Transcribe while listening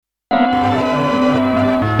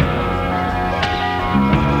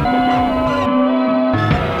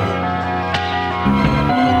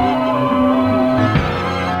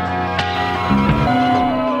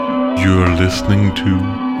listening to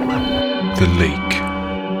The Lake.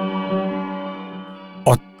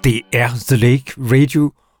 Og det er The Lake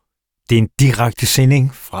Radio. Det er en direkte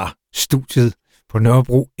sending fra studiet på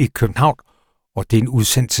Nørrebro i København, og det er en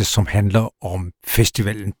udsendelse, som handler om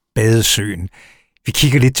festivalen Badesøen. Vi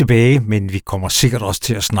kigger lidt tilbage, men vi kommer sikkert også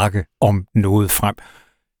til at snakke om noget frem.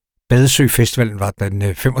 Badesøen Festivalen var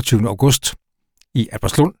den 25. august i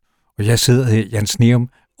Albertslund, og jeg sidder her i Sneum.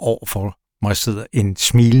 Overfor mig sidder en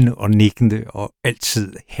smilende og nikkende og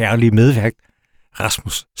altid herlig medvært,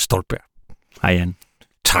 Rasmus Stolberg. Hej Jan.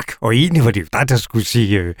 Tak, og egentlig var det jo dig, der skulle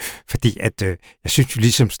sige, fordi at jeg synes jo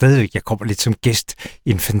ligesom stadigvæk, jeg kommer lidt som gæst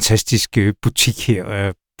i en fantastisk butik her, og jeg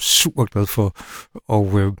er super glad for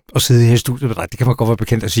at sidde her i studiet med dig. Det kan man godt være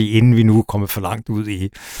bekendt at sige, inden vi nu er kommet for langt ud i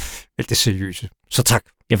alt det seriøse. Så tak.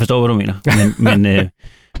 Jeg forstår, hvad du mener,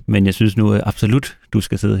 men jeg synes nu absolut, du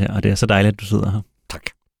skal sidde her, og det er så dejligt, at du sidder her. Tak.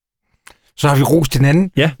 Så har vi rost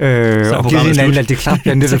hinanden, ja, og givet hinanden alt det klap,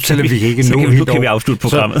 jeg netop, selvom vi ikke nå helt over. Nu kan vi afslutte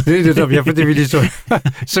programmet. Så det er netop, ja, for det er vi ligesom,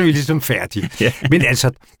 så er vi ligesom færdige. Ja. Men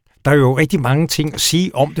altså, der er jo rigtig mange ting at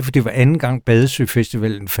sige om det, for det var anden gang Badesøen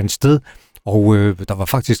Festivalen fandt sted, og der var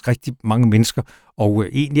faktisk rigtig mange mennesker, og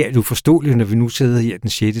egentlig er det uforståeligt, når vi nu sidder her den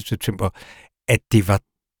 6. september, at det var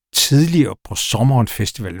tidligere på sommeren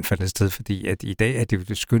festivalen fandt sted, fordi at i dag er det jo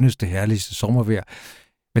det skønneste, herligste sommervejr.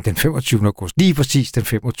 Men den 25. august, lige præcis den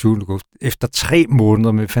 25. august, efter 3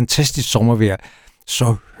 måneder med fantastisk sommervejr,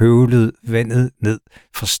 så høvlede vandet ned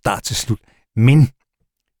fra start til slut. Men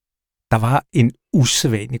der var en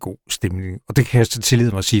usædvanlig god stemning, og det kan jeg så tillade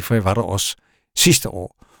mig at sige, for jeg var der også sidste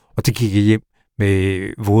år. Og det gik jeg hjem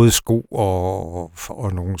med våde sko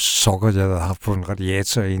og nogle sokker, jeg havde haft på en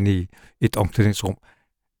radiator inde i et omklædningsrum.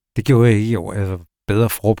 Det gjorde jeg ikke i år, jeg var bedre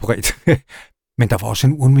forberedt. Men der var også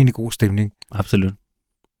en ualmindelig god stemning. Absolut.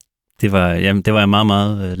 Det var jeg meget,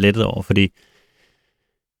 meget lettet over, fordi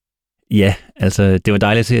ja, altså det var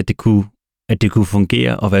dejligt at se, at det kunne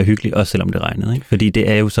fungere og være hyggeligt, også selvom det regnede. Ikke? Fordi det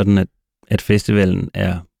er jo sådan, at festivalen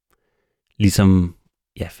er ligesom,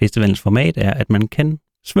 ja, festivalens format er, at man kan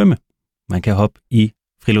svømme. Man kan hoppe i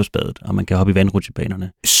friluftsbadet, og man kan hoppe i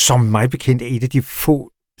vandrutsjebanerne. Som mig bekendt er et af de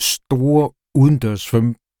få store udendørs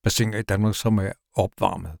svømmebassiner i Danmark, som er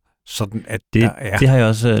opvarmet. Sådan at det har jeg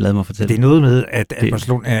også lavet mig fortælle. Det er noget med, at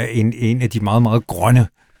Albertslund er en af de meget, meget grønne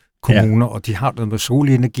kommuner, ja. Og de har noget med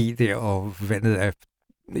solenergi der, og vandet er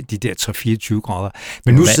de der 3-24 grader.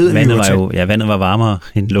 Men nu sidder vi jo vandet var varmere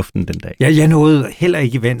end luften den dag. Ja, jeg nåede heller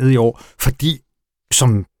ikke i vandet i år, fordi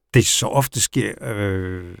som det så ofte sker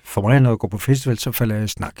for mig, når jeg går på festival, så falder jeg i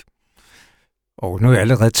snak. Og nu er jeg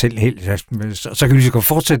allerede til helt, så kan vi så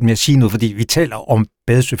fortsætte med at sige noget, fordi vi taler om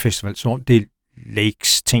Badesøen Festival, som det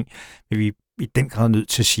Lakes ting, men vi er i den grad nødt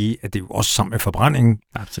til at sige, at det er jo også sammen med forbrændingen.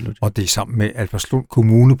 Absolut. Og det er sammen med Albertslund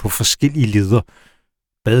Kommune på forskellige leder.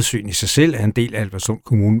 Badesøen i sig selv er en del af Albertslund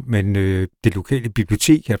Kommune, men det lokale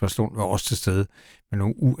bibliotek i Albertslund var også til stede med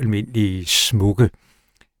nogle ualmindelige smukke,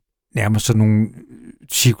 nærmest sådan nogle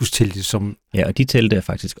cirkustelte, som... Ja, og de telte er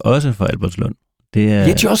faktisk også fra Albertslund. Det er...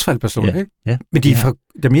 Ja, de er også fra Albertslund, ja, ikke? Ja. Men de er,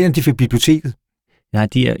 der er mere end de fra biblioteket. Ja,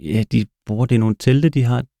 de bruger det nogle telte, de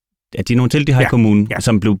har. Ja, de er nogle telte, de har i kommunen,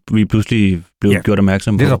 som vi pludselig blev gjort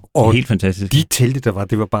opmærksom på. Det er helt fantastisk. De telte, der var,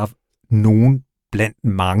 det var bare nogen blandt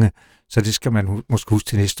mange. Så det skal man måske huske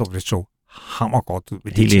til næste år, det så hammer godt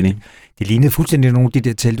ud. Helt enig. Det lignede fuldstændig nogle af de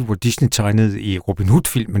der telte, hvor Disney tegnede i Robin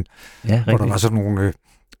Hood-filmen. Ja, hvor der var sådan nogle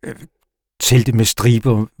telte med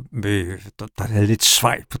striber, der havde lidt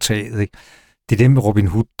svej på taget. Ikke? Det er dem med Robin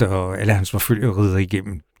Hood, og alle hans forfølgere rider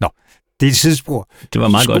igennem. Nå, det er et sidespor. Det var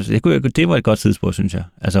meget godt. Det var et godt sidespor, synes jeg.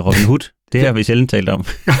 Altså Robin Hood, det har vi sjældent talt om.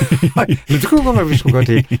 Men det kunne godt være, vi skulle gøre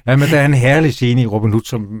det. Ja, men der er en herlig scene i Robin Hood,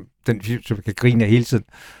 som vi kan grine af hele tiden,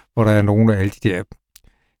 hvor der er nogle af alle de der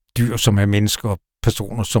dyr, som er mennesker og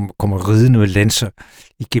personer, som kommer ridende med lanser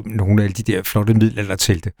igennem nogle af alle de der flotte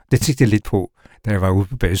middelaldertelte. Det tænkte jeg lidt på, da jeg var ude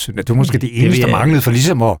på Badesøen. Det var måske det eneste, der manglede for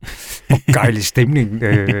ligesom at gejle stemningen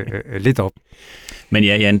lidt op. Men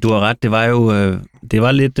ja, Jan, du har ret. Det var jo det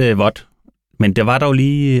var lidt vådt. Men det var dog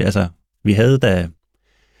lige, altså, vi havde da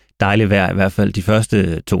dejligt vejr, i hvert fald de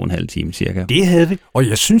første 2,5 timer cirka. Det havde vi, og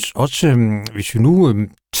jeg synes også, hvis vi nu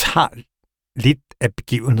tager lidt af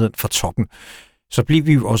begivenheden fra toppen, så blev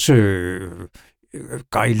vi jo også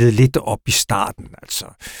gejlet lidt op i starten. Altså,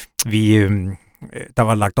 der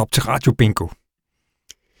var lagt op til radiobingo.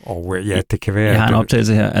 Og ja, det kan være... Jeg har en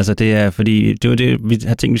optagelse her. Altså, det er fordi, det var det, vi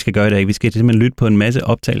har tænkt, vi skal gøre i dag. Vi skal simpelthen lytte på en masse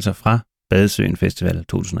optagelser fra Badesøen Festival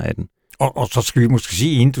 2018. Og så skal vi måske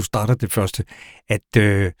sige, inden du starter det første,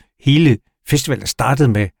 at hele festivalen startede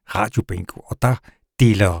med radiobingo, og der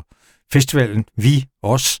deler festivalen,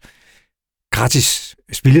 os, gratis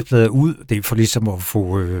spilleplader ud. Det er for ligesom at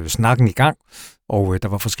få snakken i gang. Og der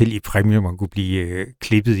var forskellige præmier, man kunne blive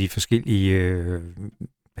klippet i forskellige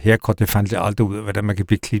haircut. Det fandt jeg aldrig ud af, hvordan man kan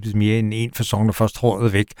blive klippet mere end en fasong, og først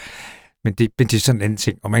håret væk. Men det er sådan en anden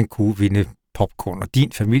ting, og man kunne vinde popcorn. Og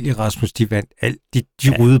din familie, Rasmus, de vandt alt. De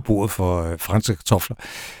ryddede bordet for franske kartofler.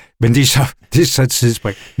 Men det er så et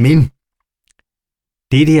sidespring. Men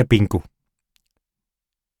det her bingo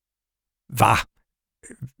var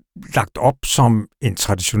lagt op som en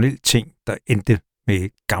traditionel ting, der endte med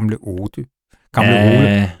gamle Ole.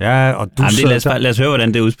 Ja, og du lad os høre,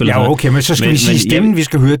 hvordan det udspiller sig. Ja, okay, men så skal vi sige stemmen, vi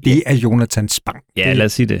skal høre, det er Jonathan Spang. Ja, lad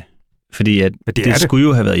os sige det. Fordi det skulle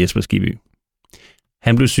jo have været Jesper Skibby.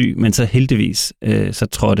 Han blev syg, men så heldigvis så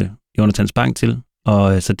trådte Jonathan Spang til.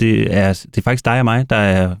 Og så det er faktisk dig og mig, der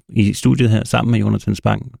er i studiet her sammen med Jonathan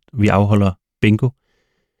Spang. Vi afholder bingo.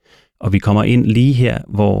 Og vi kommer ind lige her,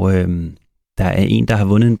 hvor der er en, der har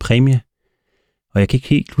vundet en præmie. Og jeg kan ikke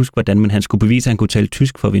helt huske, hvordan, men han skulle bevise, at han kunne tale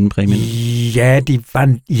tysk for at vinde præmien. Ja,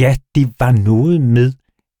 det var noget med,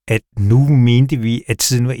 at nu mente vi, at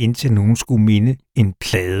tiden var indtil nogen skulle minde en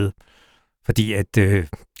plade. Fordi at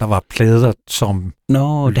der var plader, som...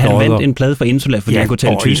 Han vandt en plade for Insula, fordi han kunne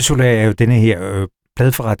tale tysk. Insula er jo denne her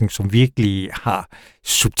pladeforretning, som virkelig har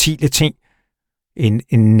subtile ting.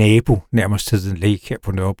 En nabo nærmest til den læge her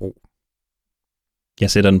på Nørrebro.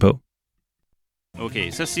 Jeg sætter den på.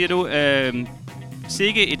 Okay, så siger du,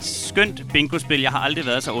 sikke et skønt bingospil. Jeg har aldrig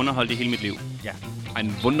været så underholdt i hele mit liv. Ja,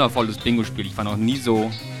 ein wundervolles Bingo-Spiel. Ich war noch nie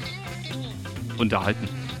so unterhalten.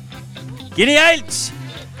 Genialt!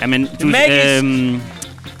 Jamen,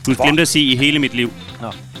 du glemte at sige i hele mit liv. Ja.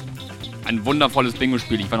 Ein wundervolles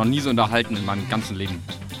Bingo-Spiel. Ich war noch nie so unterhalten in meinem ganzen Leben.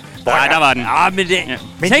 Nej, der var den.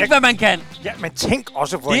 Tænk, hvad man kan. Ja, men tænk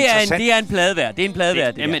også, hvor interessant. Det er en plade værd. Det er en plade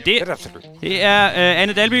værd, det jamen, der. Det er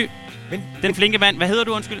Anne Dalby. Den flinke mand. Hvad hedder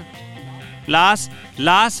du, undskyld?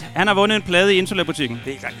 Lars, han har vundet en plade i Insula-butikken.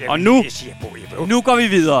 Og nu går vi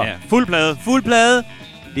videre. Ja, fuld plade. Fuld plade.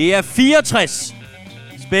 Det er 64.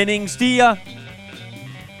 Spændingen stiger.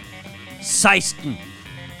 16.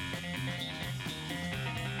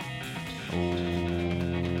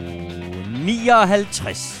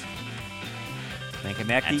 59. Man kan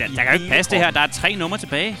mærke der kan jo ikke passe det her. Der er 3 numre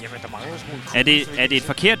tilbage. Jamen, der mangler sådan en er det et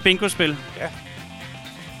forkert bingospil? Ja.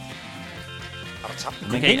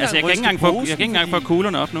 Jeg kan ikke engang få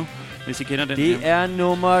kuglerne op nu, hvis I kender den. Det er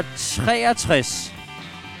nummer 63.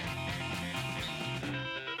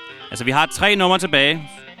 Altså, vi har 3 numre tilbage.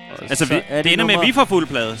 Altså, det ender med, at vi får fuld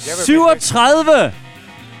plade. 37!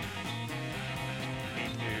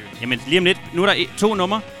 Jamen, lige om lidt. Nu er der 2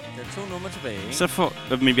 numre. Der er 2 numre tilbage,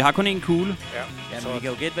 ikke? Men vi har kun 1 kugle. Ja, men vi kan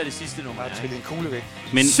jo gætte, hvad det sidste nummer er. Trille en kugle væk.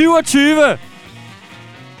 Men 27! Det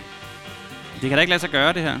kan da ikke lade sig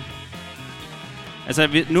gøre, det her.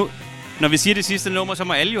 Altså, når vi siger det sidste nummer, så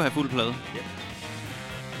må alle jo have fuld plade. Yep.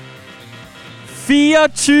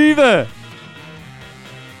 24!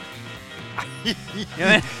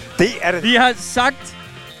 Jamen, det er det. Vi har sagt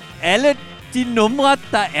alle de numre,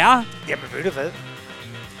 der er. Jamen, ved du hvad?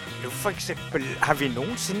 Nu for eksempel, har vi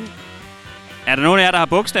nogensinde... Er der nogen af jer, der har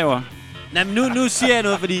bogstaver? Nej, men nu siger jeg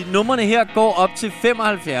noget, fordi numrene her går op til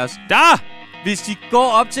 75. Der! Hvis de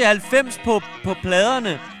går op til 90 på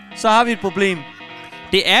pladerne, så har vi et problem.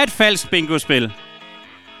 Det er et falsk bingo-spil.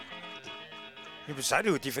 Jamen, så er det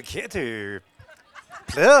jo de forkerte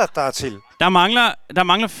plader, der er til. Der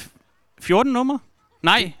mangler 14 numre.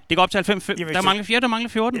 Nej, det går op til 90. Der mangler 4, der mangler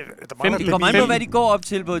 14. Det kommer an på, hvad de går op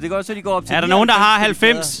til på. Det går også, at de går op til... Er der nogen, der har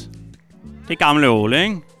 90? Det er gamle Ole,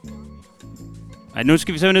 ikke? Ej, nu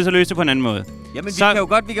skal vi så nødt til at løse det på en anden måde. Jamen, vi kan jo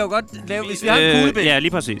godt lave... Hvis vi har en kuglepind, ja,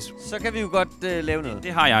 lige præcis. Så kan vi jo godt lave noget.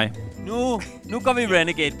 Det har jeg. Nu går vi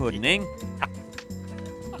Renegade på den, ikke?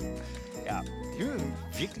 Ja, det er jo en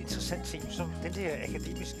virkelig interessant ting, som den der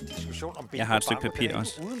akademiske diskussion om... Jeg har et stykke papir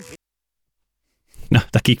også. Nå,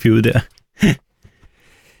 der gik vi ud der.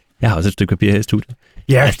 Jeg har også et stykke papir her i studiet.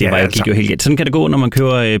 Ja, det gik jo helt galt. Sådan kan det gå, når man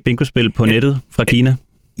køber bingospil på nettet fra Kina.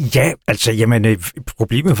 Ja, altså, jamen,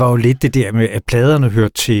 problemet var jo lidt det der med, at pladerne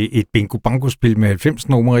hørte til et bingo-bango-spil med 90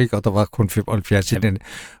 numre, ikke? Og der var kun 75 i den.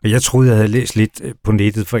 Og jeg troede, jeg havde læst lidt på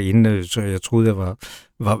nettet forinden, så jeg troede, jeg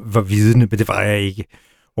var vidende, men det var jeg ikke.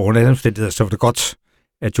 Og under andre omstændigheder, så var det godt,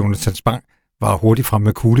 at Jonathan Spang var hurtigt frem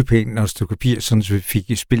med kuglepinden og et stykke papir, sådan så vi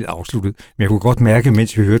fik spillet afsluttet. Men jeg kunne godt mærke,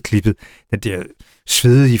 mens vi hørte klippet, den der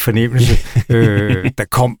svedige fornemmelse, der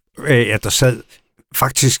kom af, at der sad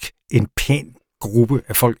faktisk en pæn gruppe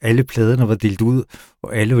af folk. Alle pladerne var delt ud,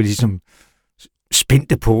 og alle var ligesom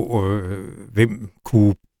spændte på, hvem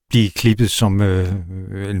kunne blive klippet som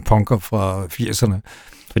en punker fra 80'erne.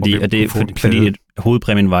 Fordi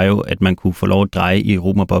hovedpræmien var jo, at man kunne få lov at dreje i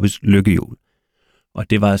Ruben og Bobbys lykkehjul. Og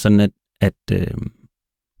det var sådan, at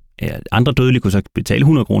andre dødelige kunne så betale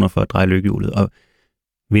 100 kroner for at dreje lykkehjulet, og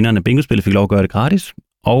vinderne af bingospillet fik lov at gøre det gratis,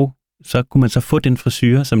 og så kunne man så få den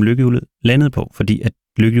frisyre, som lykkehjulet landede på, fordi at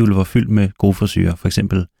lykkehjulet var fyldt med gode frisyrer. For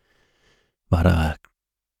eksempel var der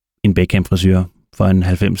en Beckham-frisyr for en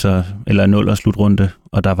 90'er eller 0'er slutrunde,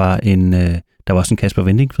 og der var også en Kasper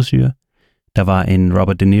Winding-frisyr. Der var en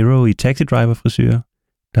Robert De Niro i Taxi Driver-frisyr.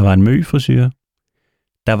 Der var en Mø-frisyr.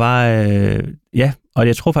 Der var, og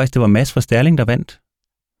jeg tror faktisk, det var Mads fra Sterling, der vandt.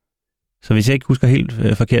 Så hvis jeg ikke husker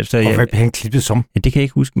helt forkert, så... Og hvad blev han klippet som? Ja, det kan jeg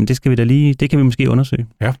ikke huske, men det skal vi da lige... Det kan vi måske undersøge.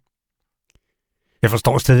 Ja. Jeg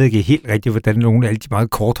forstår stadig ikke helt rigtigt, hvordan nogle af alle de meget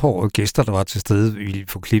korthårede gæster, der var til stede, ville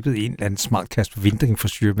få klippet en eller anden smart Kasper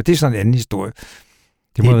Winding-frisyr, men det er sådan en anden historie.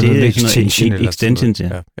 Det må det være er extension eller extension,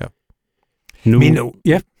 ja. Nu, men,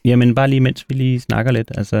 Jamen, bare lige mens vi lige snakker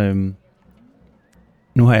lidt. Altså,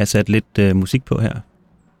 nu har jeg sat lidt musik på her.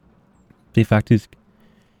 Det er faktisk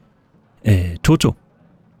Toto.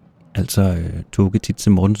 Altså Toge Titze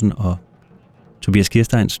Mortensen og Tobias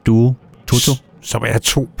Kirsteins duo Toto. Som er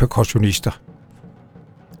 2 percussionister.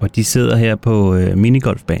 Og de sidder her på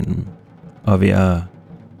minigolfbanen og er ved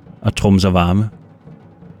at trumme sig varme.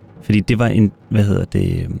 Fordi det var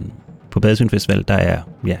på Badesøen Festival, der er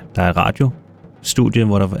et radiostudie,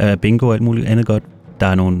 hvor der er bingo og alt muligt andet godt. Der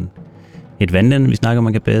er et vandland, vi snakker,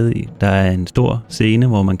 man kan bade i. Der er en stor scene,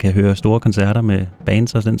 hvor man kan høre store koncerter med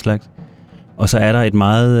bands og den slags. Og så er der et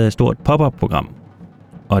meget stort pop-up-program.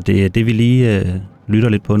 Og det er det, vi lige lytter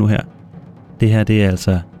lidt på nu her. Det her, det er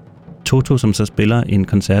altså Toto, som så spiller en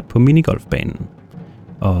koncert på minigolfbanen.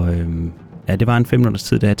 Og det var en 5 minutters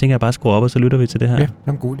tid, der jeg tænker, jeg bare skruer op, og så lytter vi til det her. Ja, det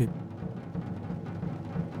er en god idé.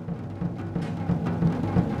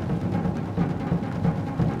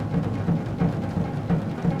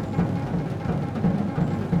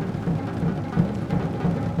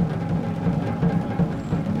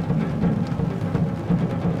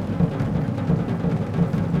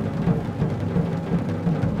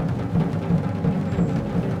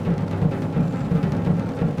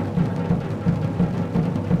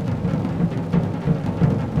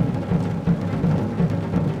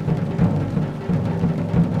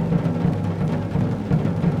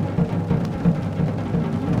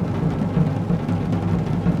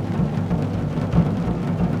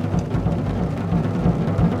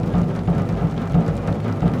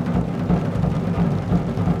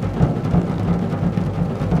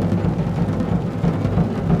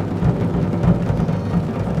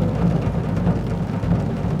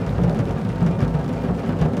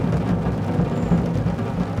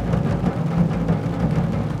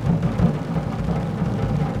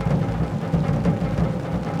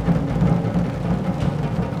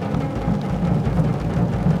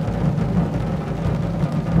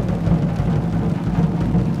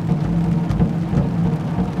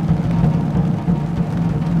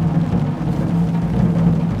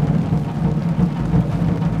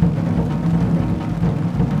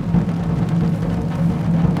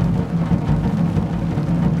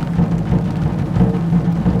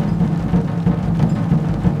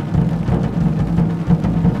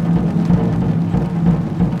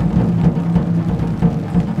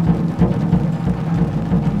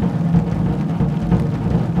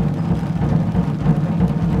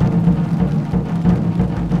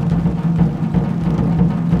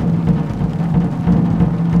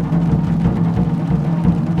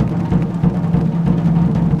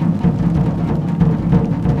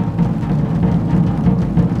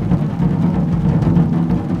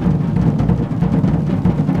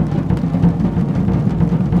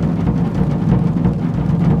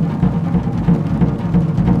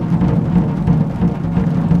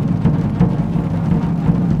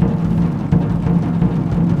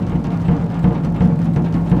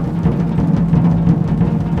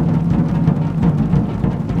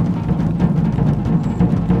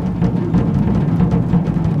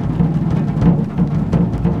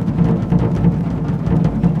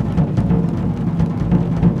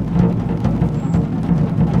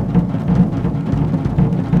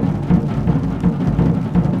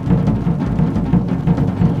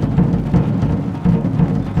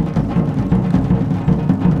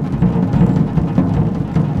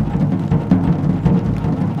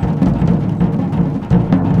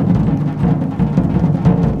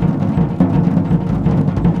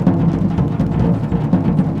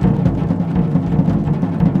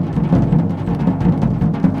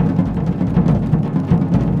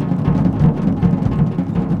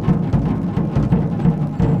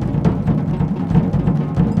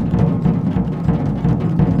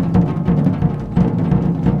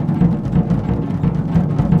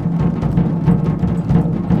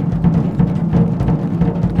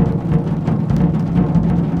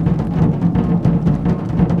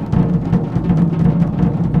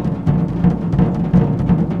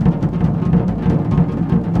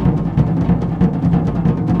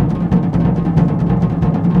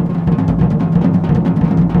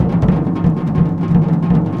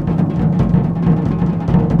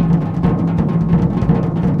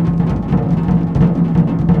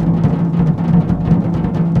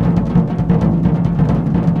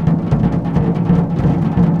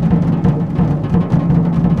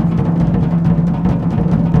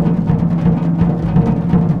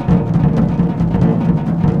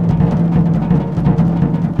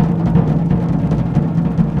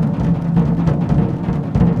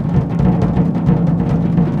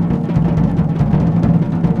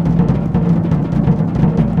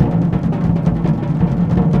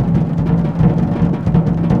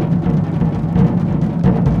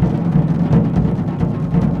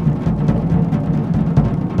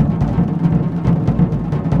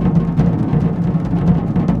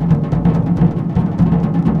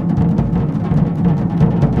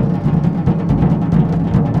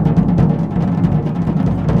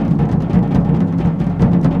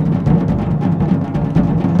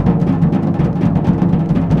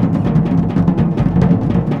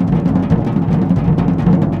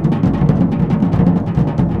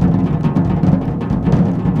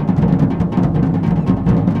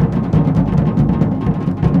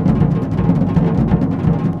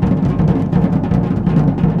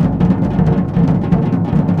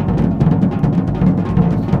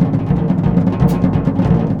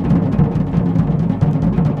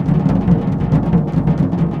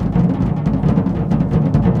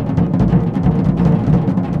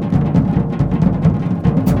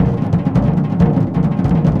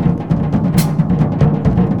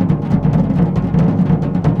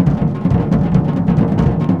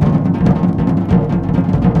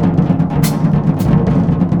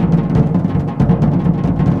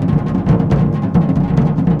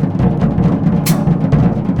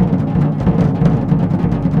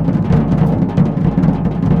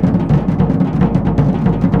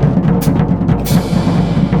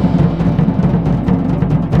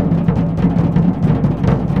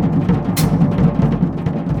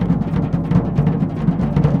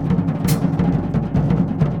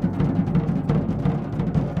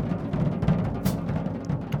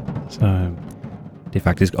 er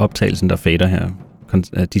faktisk optagelsen, der fader her.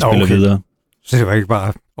 De spiller videre. Så det var ikke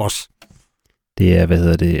bare os. Det er,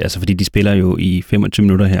 altså fordi de spiller jo i 25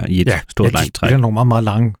 minutter her i et stort langt træk. Det er nogle meget, meget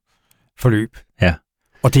lange forløb. Ja.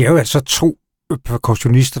 Og det er jo altså 2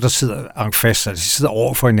 percussionister, der sidder fast, altså de sidder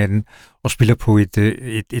over for hinanden og spiller på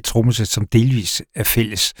et trommesæt, som delvis er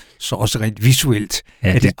fælles. Så også rent visuelt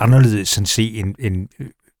er det anderledes at se en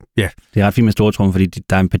ja. Det er ret fint med stortromme, fordi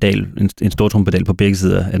der er en pedal, en stortrommepedal på begge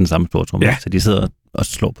sider af den samme stortromme. Ja. Så de sidder og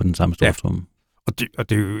slår på den samme stortromme. Ja. Og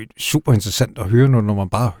det er jo super interessant at høre, når man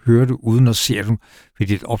bare hører det uden at se det,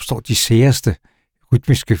 fordi det opstår de særeste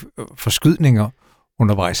rytmiske forskydninger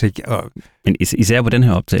undervejs. Ikke? Men især på den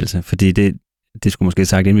her optagelse, fordi det skulle måske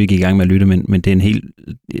sagt, inden vi gik i gang med at lytte, men det er en helt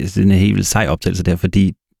vildt sej optagelse der,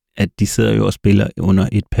 fordi at de sidder jo og spiller under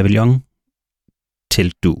et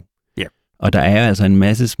pavillon-teltdue. Ja. Og der er altså en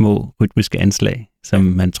masse små rytmiske anslag, som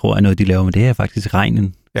man tror er noget, de laver, men det er faktisk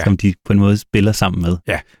regnen, som de på en måde spiller sammen med.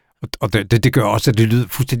 Ja, og det gør også, at det lyder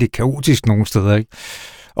fuldstændig kaotisk nogle steder, ikke?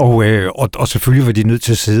 Og selvfølgelig var de nødt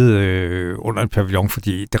til at sidde under en pavillon,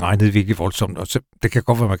 fordi det regnede virkelig voldsomt. Og så, det kan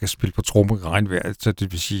godt være, at man kan spille på tromme i regnvejr, så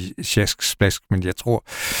det vil sige sjask, splask, men jeg tror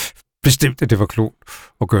bestemt, at det var klogt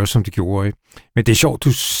at gøre, som de gjorde. Ikke? Men det er sjovt,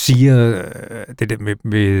 du siger det der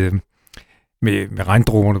med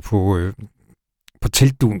regndråberne på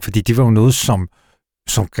teltduen, fordi det var jo noget, som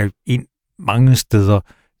greb ind mange steder.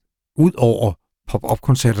 Ud over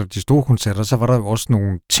pop-up-koncerter, de store koncerter, så var der jo også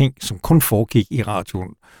nogle ting, som kun foregik i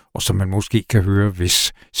radioen, og som man måske kan høre,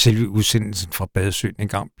 hvis selve udsendelsen fra Badesøen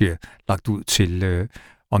engang bliver lagt ud til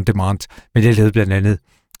on demand. Men jeg lavede blandt andet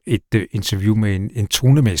et interview med en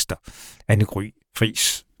tonemester, Anne Gry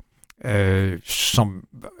Friis, som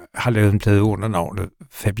har lavet en plade under navnet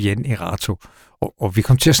Fabienne Erato. Og vi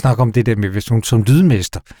kom til at snakke om det der med, hvis hun som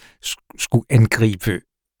lydmester skulle angribe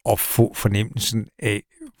og få fornemmelsen af,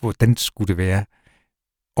 hvordan skulle det være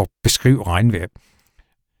at beskrive regnvejr,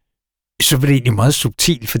 så var det egentlig meget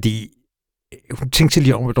subtilt, fordi hun tænkte sig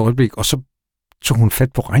lige om et øjeblik, og så tog hun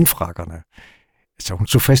fat på regnfrakkerne. Altså hun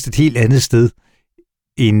tog fast et helt andet sted,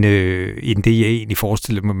 end det jeg egentlig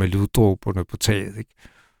forestillede mig med lyddråberne på taget. Ikke?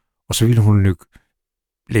 Og så ville hun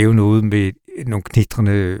lave noget med nogle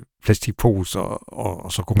knitrende plastikposer,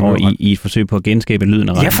 og så kunne man... I et forsøg på at genskabe lyden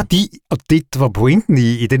af regn. Ja, fordi, og det var pointen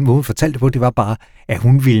i den måde, hun fortalte på, det var bare, at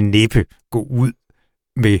hun ville næppe gå ud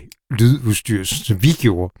med lydudstyr, som vi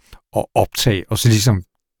gjorde, og optage, og så ligesom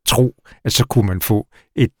tro, at så kunne man få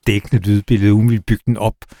et dækkende lydbillede, hun ville bygge den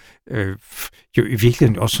op. Jo i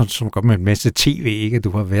virkeligheden også sådan, som gør med en masse tv, ikke? At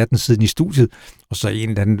du har været den siden i studiet, og så en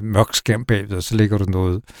eller anden mørk skærm bagved, og så lægger du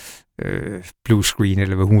noget blue screen,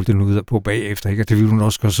 eller hvad hun den ud på bagefter, ikke? Og det ville hun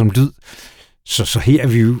også gøre som lyd. Så her er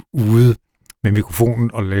vi jo ude med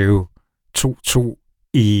mikrofonen og lave 2-2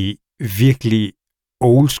 i virkelig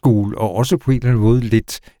old school, og også på en eller anden måde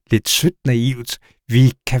lidt sødt naivt.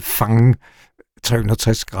 Vi kan fange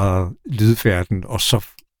 360 grader lydverden, og så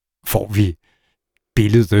får vi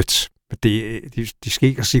billedet. Det skal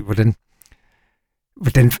ikke at se, hvordan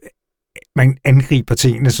man angriber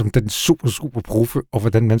tingene som den super, super proffe, og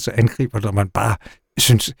hvordan man så angriber, når man bare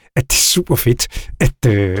synes, at det er super fedt, at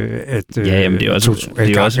jamen, det er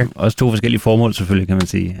også 2 forskellige formål, selvfølgelig, kan man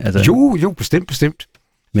sige. Altså, jo, bestemt.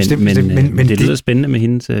 Men det lyder spændende med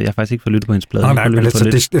hendes... Jeg har faktisk ikke fået lyttet på hendes plade. Nej, men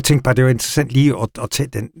altså, jeg tænkte bare, det var interessant lige at tage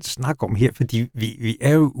den snak om her, fordi vi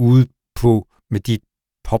er jo ude på med de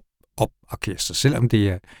pop-up-orkester. Selvom det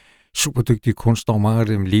er superdygtige kunstnere, og mange af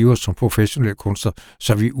dem lever som professionelle kunstnere,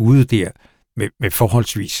 så er vi ude der med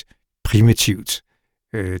forholdsvis primitivt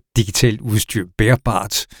digitalt udstyr,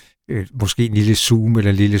 bærbart, måske en lille Zoom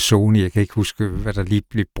eller en lille Sony, jeg kan ikke huske, hvad der lige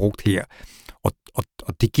blev brugt her.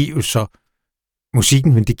 Og det giver jo så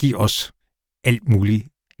musikken, men det giver også alt muligt.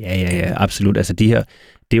 Ja, absolut. Altså det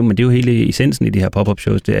er jo hele essensen i de her pop-up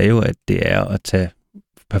shows, det er jo, at det er at tage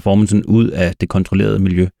performancen ud af det kontrollerede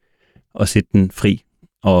miljø og sætte den fri.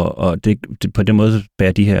 Og det på den måde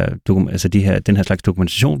bærer den her slags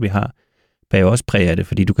dokumentation, vi har, bærer også præg af det,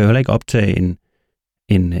 fordi du kan jo heller ikke optage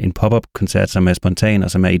en pop-up-koncert, som er spontan,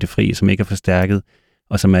 og som er i det fri, som ikke er forstærket,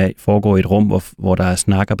 og som foregår i et rum, hvor der er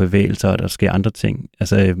snak og bevægelser, og der sker andre ting.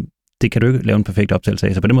 Altså, det kan du ikke lave en perfekt optagelse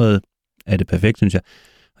af, så på den måde er det perfekt, synes jeg.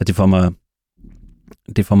 Og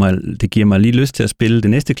det giver mig lige lyst til at spille det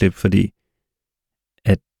næste klip, fordi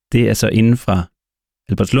at det er så inden fra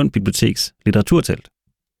Albertslund Biblioteks litteraturtelt.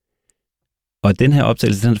 Og den her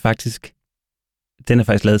optagelse, den er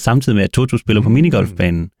faktisk lavet samtidig med, at Toto spiller på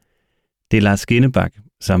minigolfbanen. Det er Lars Skinnebak,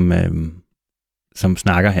 som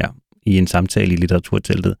snakker her i en samtale i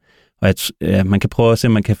litteraturteltet. Og man kan prøve at se,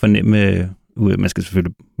 om man kan fornemme, man skal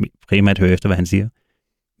selvfølgelig primært høre efter, hvad han siger,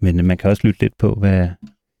 men man kan også lytte lidt på,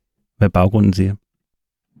 hvad baggrunden siger.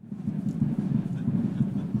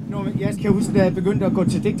 Jeg kan huske, da jeg begyndte at gå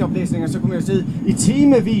til digtoplæsninger, så kunne jeg sidde i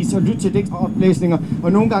timevis og lytte til digtoplæsninger,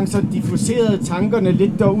 og nogle gange så diffuserede tankerne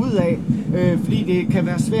lidt derudad, fordi det kan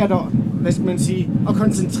være svært at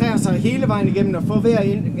koncentrere sig hele vejen igennem og få hver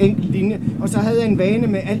enkelt linje. Og så havde jeg en vane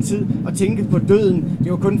med altid at tænke på døden.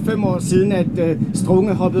 Det var kun 5 år siden, at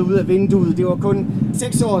Strunge hoppede ud af vinduet. Det var kun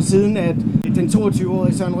 6 år siden, at den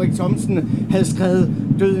 22-årige Søren Ryk Thomsen havde skrevet,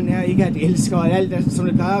 døden er ikke at elske, og alt som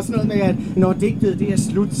det plejer. Og sådan noget med, at når digtet det er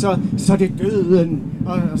slut, så er det døden,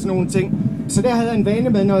 og sådan nogle ting. Så der havde jeg en vane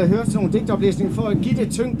med, når jeg hørte sådan nogle digtoplæsninger, for at give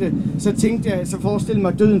det tyngde, så forestillede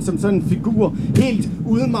mig døden som sådan en figur, helt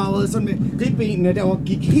udmagret, sådan med ribbenene, der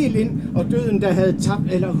gik helt ind, og døden, der havde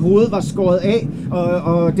tabt, eller hovedet var skåret af,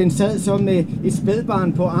 og den sad så med et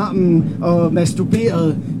spædbarn på armen og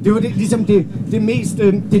masturberede. Det var ligesom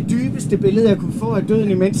det dybeste billede, jeg kunne få af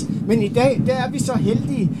døden imens. Men i dag, der er vi så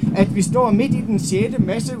heldige, at vi står midt i den 6.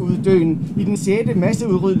 masseuddøen, i den 6.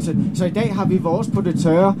 masseudryddelse. Så i dag har vi vores på det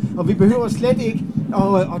tørre, og vi behøver slet ikke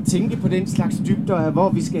at tænke på den slags dybder, hvor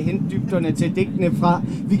vi skal hente dybderne til digtene fra.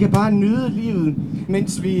 Vi kan bare nyde livet,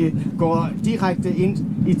 mens vi går direkte ind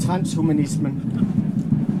i transhumanismen.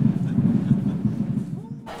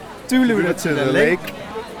 Du lytter til The Lake,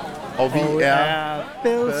 og vi er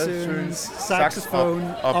Badesøens saxofon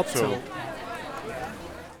optog.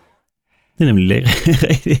 Det er nemlig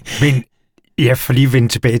rigtigt. Men ja, for lige at vende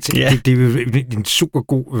tilbage til, det er jo en super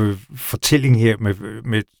god fortælling her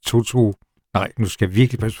med Toto. Nej, nu skal jeg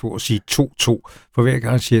virkelig passe på at sige Toto. For hver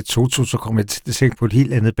gang jeg siger Toto, så kommer jeg til at tænke på et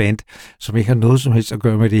helt andet band, som ikke har noget som helst at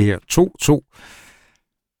gøre med det her. Toto.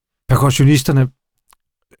 Percussionisterne,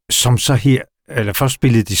 som så her, eller først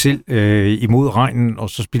spillede de selv imod regnen, og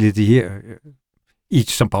så spillede de her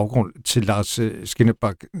som baggrund til Lars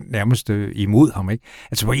Skinnerbach nærmest imod ham, ikke?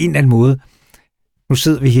 Altså på en eller anden måde. Nu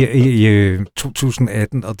sidder vi her i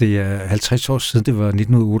 2018, og det er 50 år siden, det var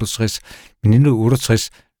 1968. Men 1968,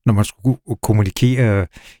 når man skulle kommunikere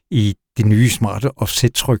i det nye smarte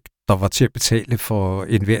offset-tryk, der var til at betale for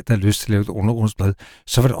enhver, der havde lyst til at lave et undergrundsblad,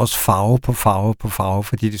 så var det også farve på farve på farve,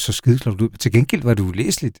 fordi det så skideklart ud. Men til gengæld var det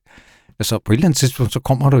ulæseligt. Altså på et eller andet tidspunkt, så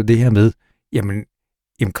kommer der jo det her med, jamen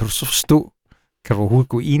kan du så forstå, kan du overhovedet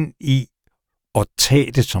gå ind i og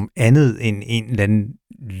tage det som andet end en eller anden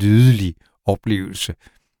lydelig oplevelse.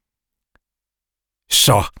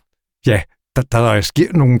 Så ja, der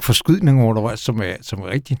sker nogle forskydninger undervejs, som er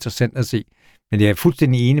rigtig interessant at se. Men jeg er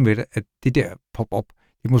fuldstændig enig med dig, at det der pop-up,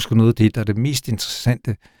 det er måske noget af det, der er det mest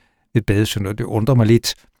interessante ved Badesøen, og det undrer mig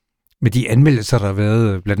lidt med de anmeldelser, der har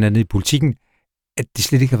været blandt andet i Politikken, at de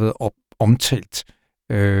slet ikke har været omtalt.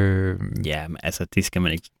 Ja, men altså, det skal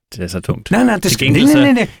man ikke tage så tungt. Nej, det skal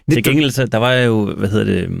nej. Til gengæld, så der var jo,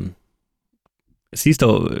 sidste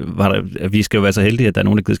år var der, vi skal jo være så heldige, at der er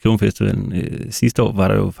nogen, der gider skrive om festivalen. Sidste år var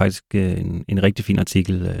der jo faktisk en rigtig fin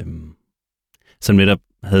artikel, som netop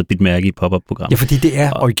havde bidt mærke i pop-up-programmet. Ja, fordi det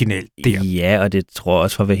er originalt. Ja, og det tror jeg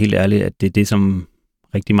også, for at være helt ærlig, at det er det, som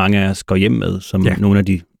rigtig mange af os går hjem med, som nogle af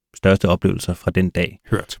de største oplevelser fra den dag.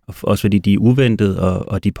 Hørt. Og også fordi de er uventede,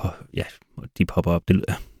 og de popper op.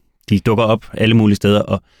 De dukker op alle mulige steder,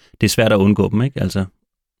 og det er svært at undgå dem, ikke? Altså.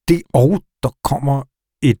 Det, og der kommer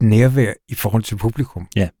et nærvær i forhold til publikum.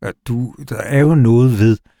 Ja. Der er jo noget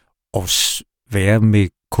ved at være med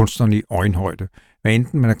kunstnerne i øjenhøjde. Hvad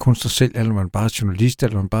enten man er kunstner selv, eller man bare er journalist,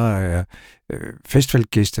 eller man bare er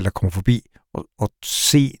festivalgæst, eller kommer forbi og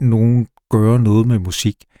se nogen gøre noget med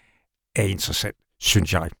musik, er interessant,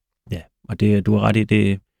 synes jeg. Ja, og du har ret i,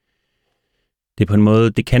 det er på en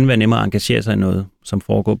måde, det kan være nemmere at engagere sig i noget, som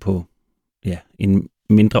foregår på en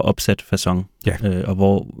mindre opsat facon, og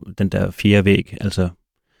hvor den der fjerde væg, altså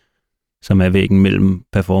som er væggen mellem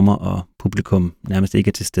performer og publikum, nærmest ikke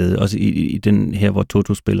er til stede. Også i den her, hvor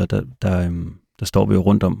Toto spiller, der står vi jo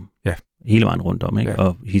rundt om, hele vejen rundt om, ikke?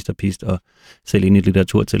 Og hist og pist, og selv inde i et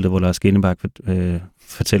litteraturtelt, hvor Lars Skinnerbach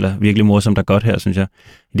fortæller virkelig morsomt og godt her, synes jeg,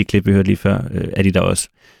 i de klip, vi hørte lige før, er de der også.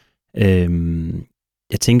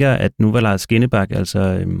 Jeg tænker, at nu var Lars Skinnerbach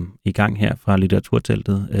altså i gang her fra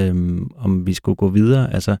litteraturteltet, om vi skulle gå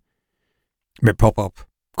videre, altså med pop-up.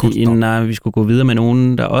 Nej, vi skulle gå videre med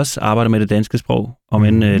nogen, der også arbejder med det danske sprog, om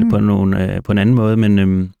end på en anden måde, men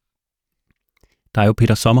der er jo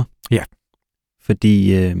Peter Sommer. Ja.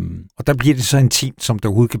 Fordi... og der bliver det så intimt, som det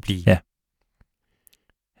overhovedet kan blive. Ja.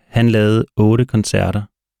 Han lavede 8 koncerter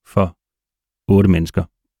for 8 mennesker,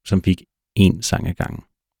 som fik 1 sang ad gangen.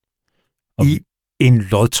 Og i en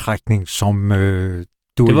lodtrækning, som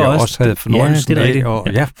du også havde fornøjelsen af.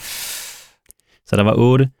 Ja. Så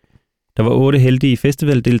der var 8 heldige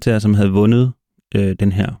festivaldeltagere, som havde vundet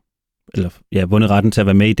den her, vundet retten til at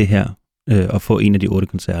være med i det her, og få en af de 8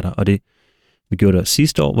 koncerter. Og vi gjorde det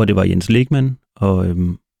sidste år, hvor det var Jens Lekman og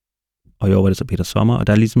og i år var det så Peter Sommer, og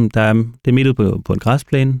det er midt ude på en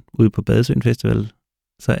græsplæne, ude på Badesøen Festival,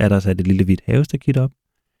 så er der sat et lille hvidt havestakit op.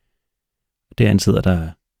 Derinde er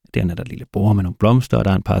der et lille bord med nogle blomster, og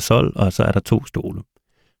der er en parasol, og så er der 2 stole.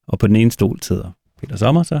 Og på den ene stol sidder Peter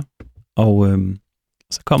Sommer så, og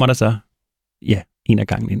så kommer der så, en af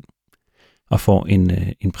gangen ind, og får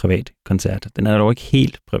en privat koncert. Den er dog ikke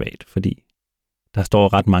helt privat, fordi der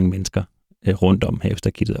står ret mange mennesker rundt om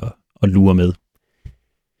havestakittet og lurer med.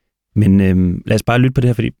 Men lad os bare lytte på det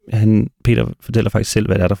her, fordi Peter fortæller faktisk selv,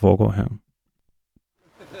 hvad der foregår her.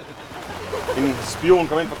 En spion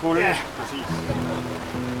kom ind fra kulden. Ja, præcis.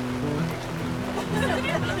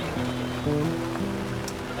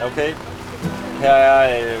 Okay. Her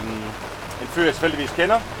er en fyr, jeg tilfældigvis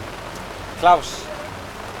kender. Claus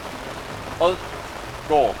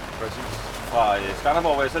Odgaard. Præcis. Fra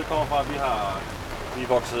Skanderborg, hvor jeg selv kommer fra. Vi er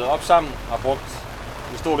vokset op sammen og har brugt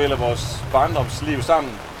en stor del af vores barndomsliv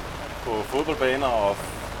sammen på fodboldbaner og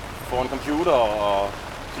foran computer og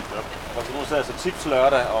så nu sidder jeg så tips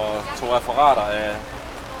lørdag og tog referater af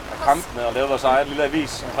kampene og lavede vores eget lille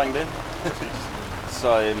avis omkring det. Så,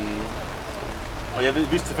 og jeg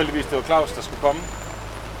vidste tilfældigvis, det var Claus, der skulle komme.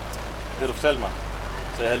 Det du fortalte mig.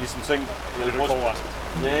 Så jeg havde ligesom tænkt... Jeg er overrasket.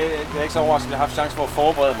 Jeg er ikke så overrasket, jeg har haft chance for at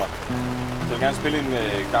forberede mig. Så jeg vil gerne spille en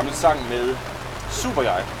gammel sang med Super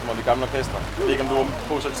Jeg, som var de gamle orkestre. Jeg ved ikke, om du var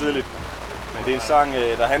på så tidligt. Men det er en sang,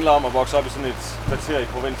 der handler om at vokse op i sådan et kvarter i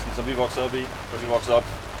provinsen, som vi voksede op i. Og vi voksede op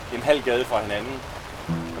en halv gade fra hinanden.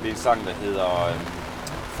 Og det er en sang, der hedder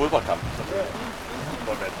Fodboldkamp.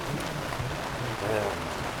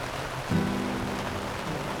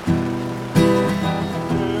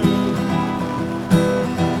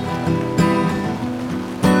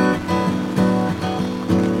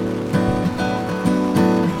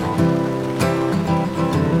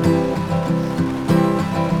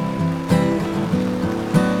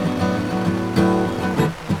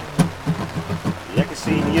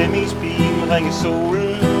 Ringe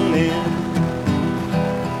solen ned,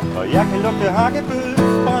 og jeg kan lugte hakkebøf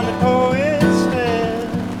brænde på et sted.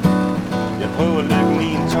 Jeg prøver lykken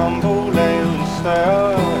i en tombola uden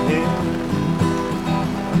større held.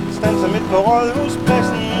 Standser midt på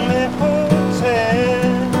Rådhuspladsen med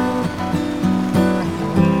hotel,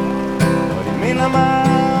 og det minder mig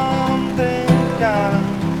om den gang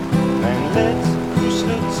man let kunne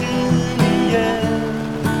slå tiden ihjel.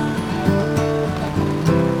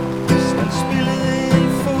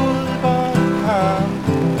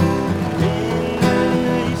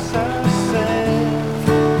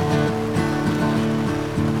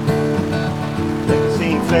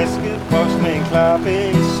 Flaskepost med en klar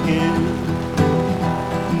besked,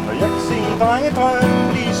 og jeg kan se en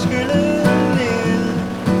drengedrøm blive skyllet ned,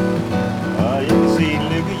 og jeg kan se et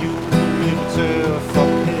lykkehjul løbe tør for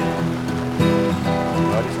pæl,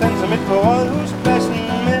 og det standser midt på Rådhuspladsen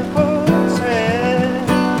med hotel,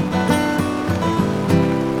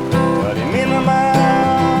 og det minder mig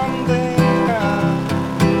om dengang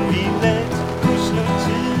vi let kunne slå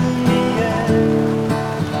tiden ihjel.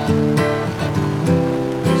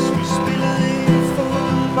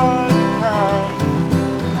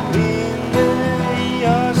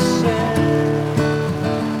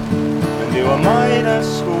 Mig, der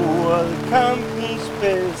scorede kampens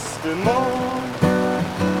bedste mål.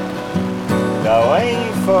 Der var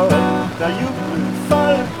ingen folk, der jublede,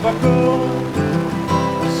 folk var gået.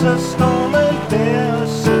 Så står man der og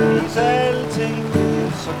synes alting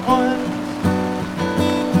bliver så grønt.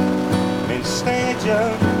 Men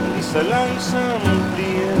stadion lige så langsomt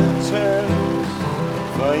bliver tømt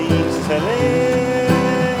for ens talenter.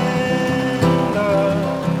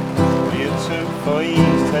 Bliver tømt for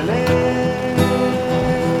ens talenter.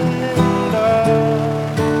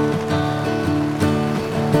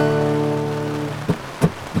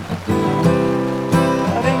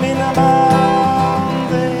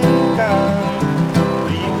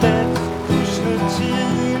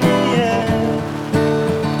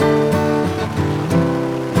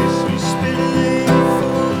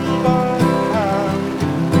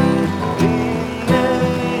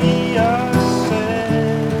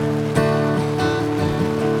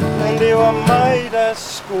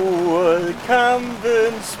 Scorede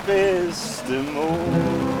kampens bedste mål.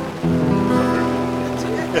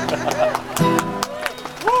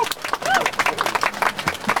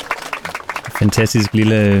 Fantastisk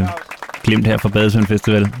lille glimt her fra Badesøen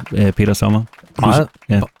Festival, Peter Sommer. Meget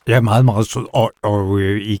sød. Og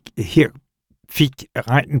her fik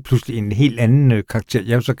regnen pludselig en helt anden karakter.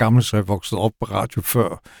 Jeg er jo så gammel, så jeg voksede op på radio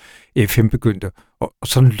før FM begyndte, og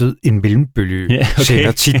sådan lød en mellembølge.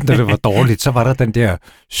 Senere tit, når det var dårligt, så var der den der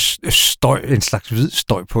støj, en slags hvid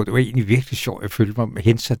støj på. Det var egentlig virkelig sjovt. Jeg følte mig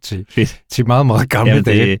hensat til meget, meget gamle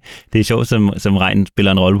dage. Det er sjovt, som regnen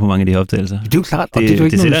spiller en rolle på mange af de optagelser. Det er jo klart. Og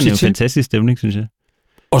det sætter en fantastisk stemning, synes jeg.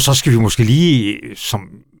 Og så skal vi måske lige,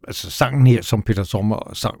 sangen her, som Peter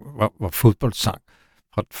Sommer sang, var fodboldsang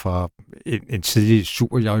fra en tidlig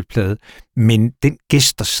Superjøjplade. Men den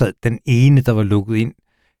gæst, der sad, den ene, der var lukket ind,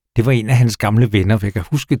 det var en af hans gamle venner. Jeg kan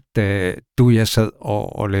huske, da du og jeg sad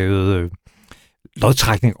og lavede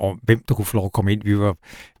lodtrækning om, hvem der kunne få lov at komme ind. Vi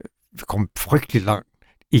kom frygtelig langt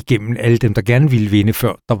igennem alle dem, der gerne ville vinde,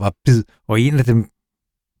 før der var bid. Og en af dem,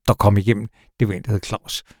 der kom igennem, det var en, der hed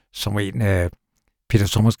Claus, som var en af Peter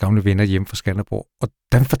Sommers gamle venner hjemme fra Skanderborg. Og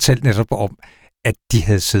den fortalte netop om, at de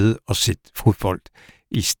havde siddet og set fodbold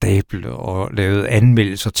i stabel og lavet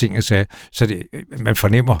anmeldelser og ting og sager. Så man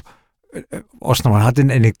fornemmer, også når man har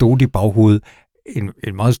den anekdote i baghovedet,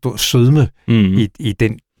 en meget stor sødme i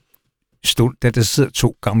den stund, der sidder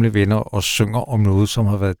to gamle venner og synger om noget, som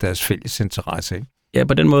har været deres fælles interesse. Ikke? Ja,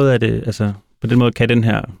 på den måde er det, på den måde kan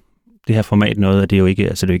det her format noget, og det er jo ikke,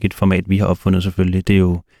 det er ikke et format, vi har opfundet selvfølgelig. Det er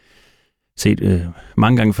jo set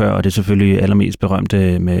mange gange før, og det er selvfølgelig allermest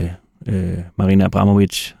berømte med Marina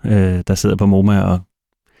Abramovic, der sidder på MoMA,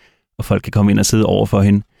 og folk kan komme ind og sidde over for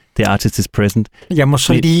hende. The artist is present. Jeg må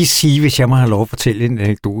så lige sige, hvis jeg må have lov at fortælle en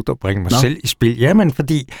anekdote og bringe mig selv i spil. Jamen,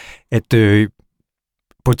 fordi at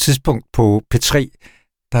på et tidspunkt på P3,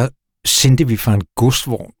 der sendte vi fra en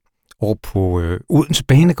godsvogn over på Odense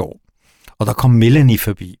Banegård, og der kom Melanie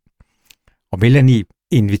forbi. Og Melanie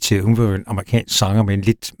inviterede, hun var jo en amerikansk sanger med en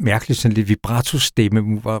lidt mærkelig, sådan lidt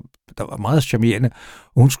vibrato-stemme, der var meget charmerende,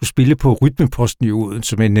 og hun skulle spille på Rytmeposten i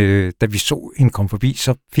Odense, men da vi så hende komme forbi,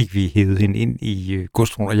 så fik vi hævet hende ind i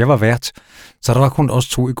godsvognen, og jeg var vært, så der var kun os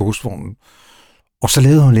to i godsvognen. Og så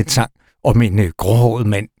lavede hun lidt sang om en gråhåret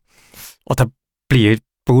mand, og der blev jeg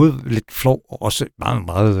både lidt flov og også meget,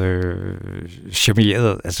 meget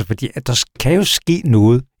charmeret, altså fordi at der kan jo ske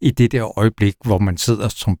noget i det der øjeblik, hvor man sidder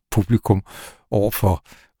som publikum over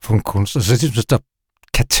for en kunstner. Så jeg synes, der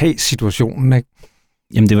kan tage situationen, ikke?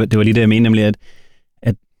 Jamen, det var lige det, jeg mente, nemlig,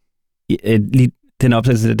 at lige den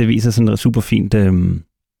opsættelse, det viser sådan noget super fint,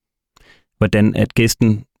 hvordan at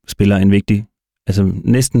gæsten spiller en vigtig, altså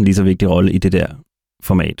næsten lige så vigtig rolle i det der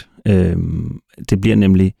format.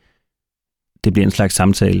 Det bliver en slags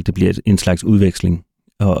samtale, det bliver en slags udveksling,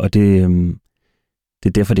 og det er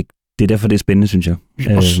derfor, det er spændende, synes jeg.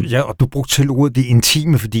 Ja, og du brugte til ordet det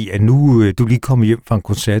intime, fordi at nu du lige kommet hjem fra en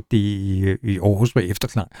koncert i Aarhus med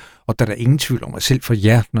efterklang, og der er ingen tvivl om, at selv for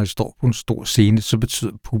jer, når I står på en stor scene, så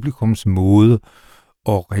betyder publikums måde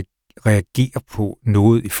at reagere på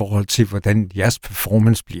noget i forhold til, hvordan jeres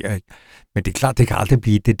performance bliver. Ikke? Men det er klart, det kan aldrig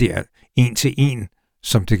blive det der en til en,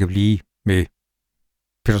 som det kan blive med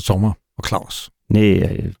Peter Sommer og Claus. Nej,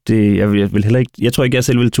 jeg vil heller ikke. Jeg tror ikke, jeg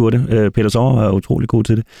selv vil turde det. Peter Sommer var utrolig god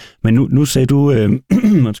til det. Men nu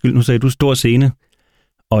sagde du stor scene,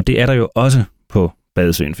 og det er der jo også på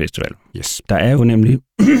Badesøen Festival. Yes. Der er jo nemlig,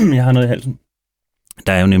 jeg har noget i halsen.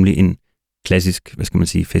 Der er jo nemlig en klassisk,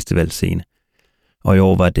 festivalscene. Og i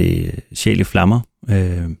år var det Sjæl i Flammer,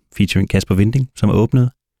 featuring Kasper Winding, som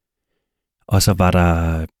åbnede. Og så var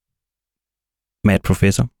der Mad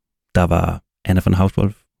Professor, der var Anna von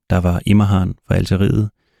Hauswolf, der var Immerhan fra Algeriet,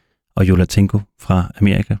 og Yola Tenko fra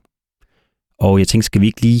Amerika. Og jeg tænkte, skal vi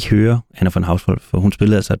ikke lige høre Anna von Hauswolf, for hun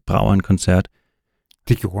spillede altså et brag af en koncert.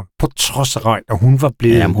 Det gjorde hun. På trods af regn, og hun var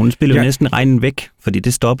blevet... Jamen, hun spillede jo næsten regnen væk, fordi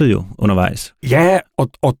det stoppede jo undervejs. Ja,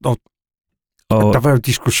 og der var jo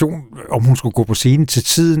diskussion, om hun skulle gå på scenen til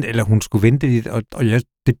tiden, eller hun skulle vente lidt, og ja,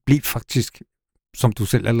 det blev faktisk, som du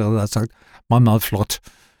selv allerede har sagt, meget, meget flot.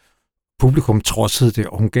 Publikum trodsede det,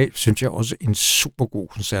 og hun gav, synes jeg, også en super god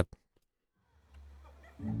koncert.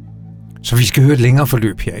 Så vi skal høre et længere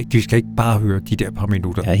forløb her, ikke? Vi skal ikke bare høre de der par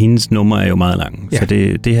minutter. Ja, hendes nummer er jo meget lang, så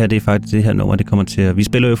det er faktisk det her nummer, det kommer til at... Vi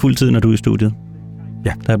spiller jo fuld tid, når du er i studiet.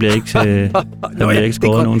 Ja. Der bliver ikke, ikke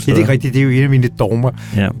skåret nogen steder. Det er rigtigt, det er jo en af mine dogmer.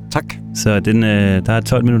 Ja. Tak. Så der er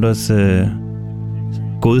 12 minutters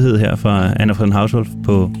godhed her fra Anna von Hauswolf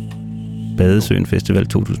på Badesøen Festival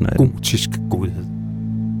 2018. Gotisk godhed.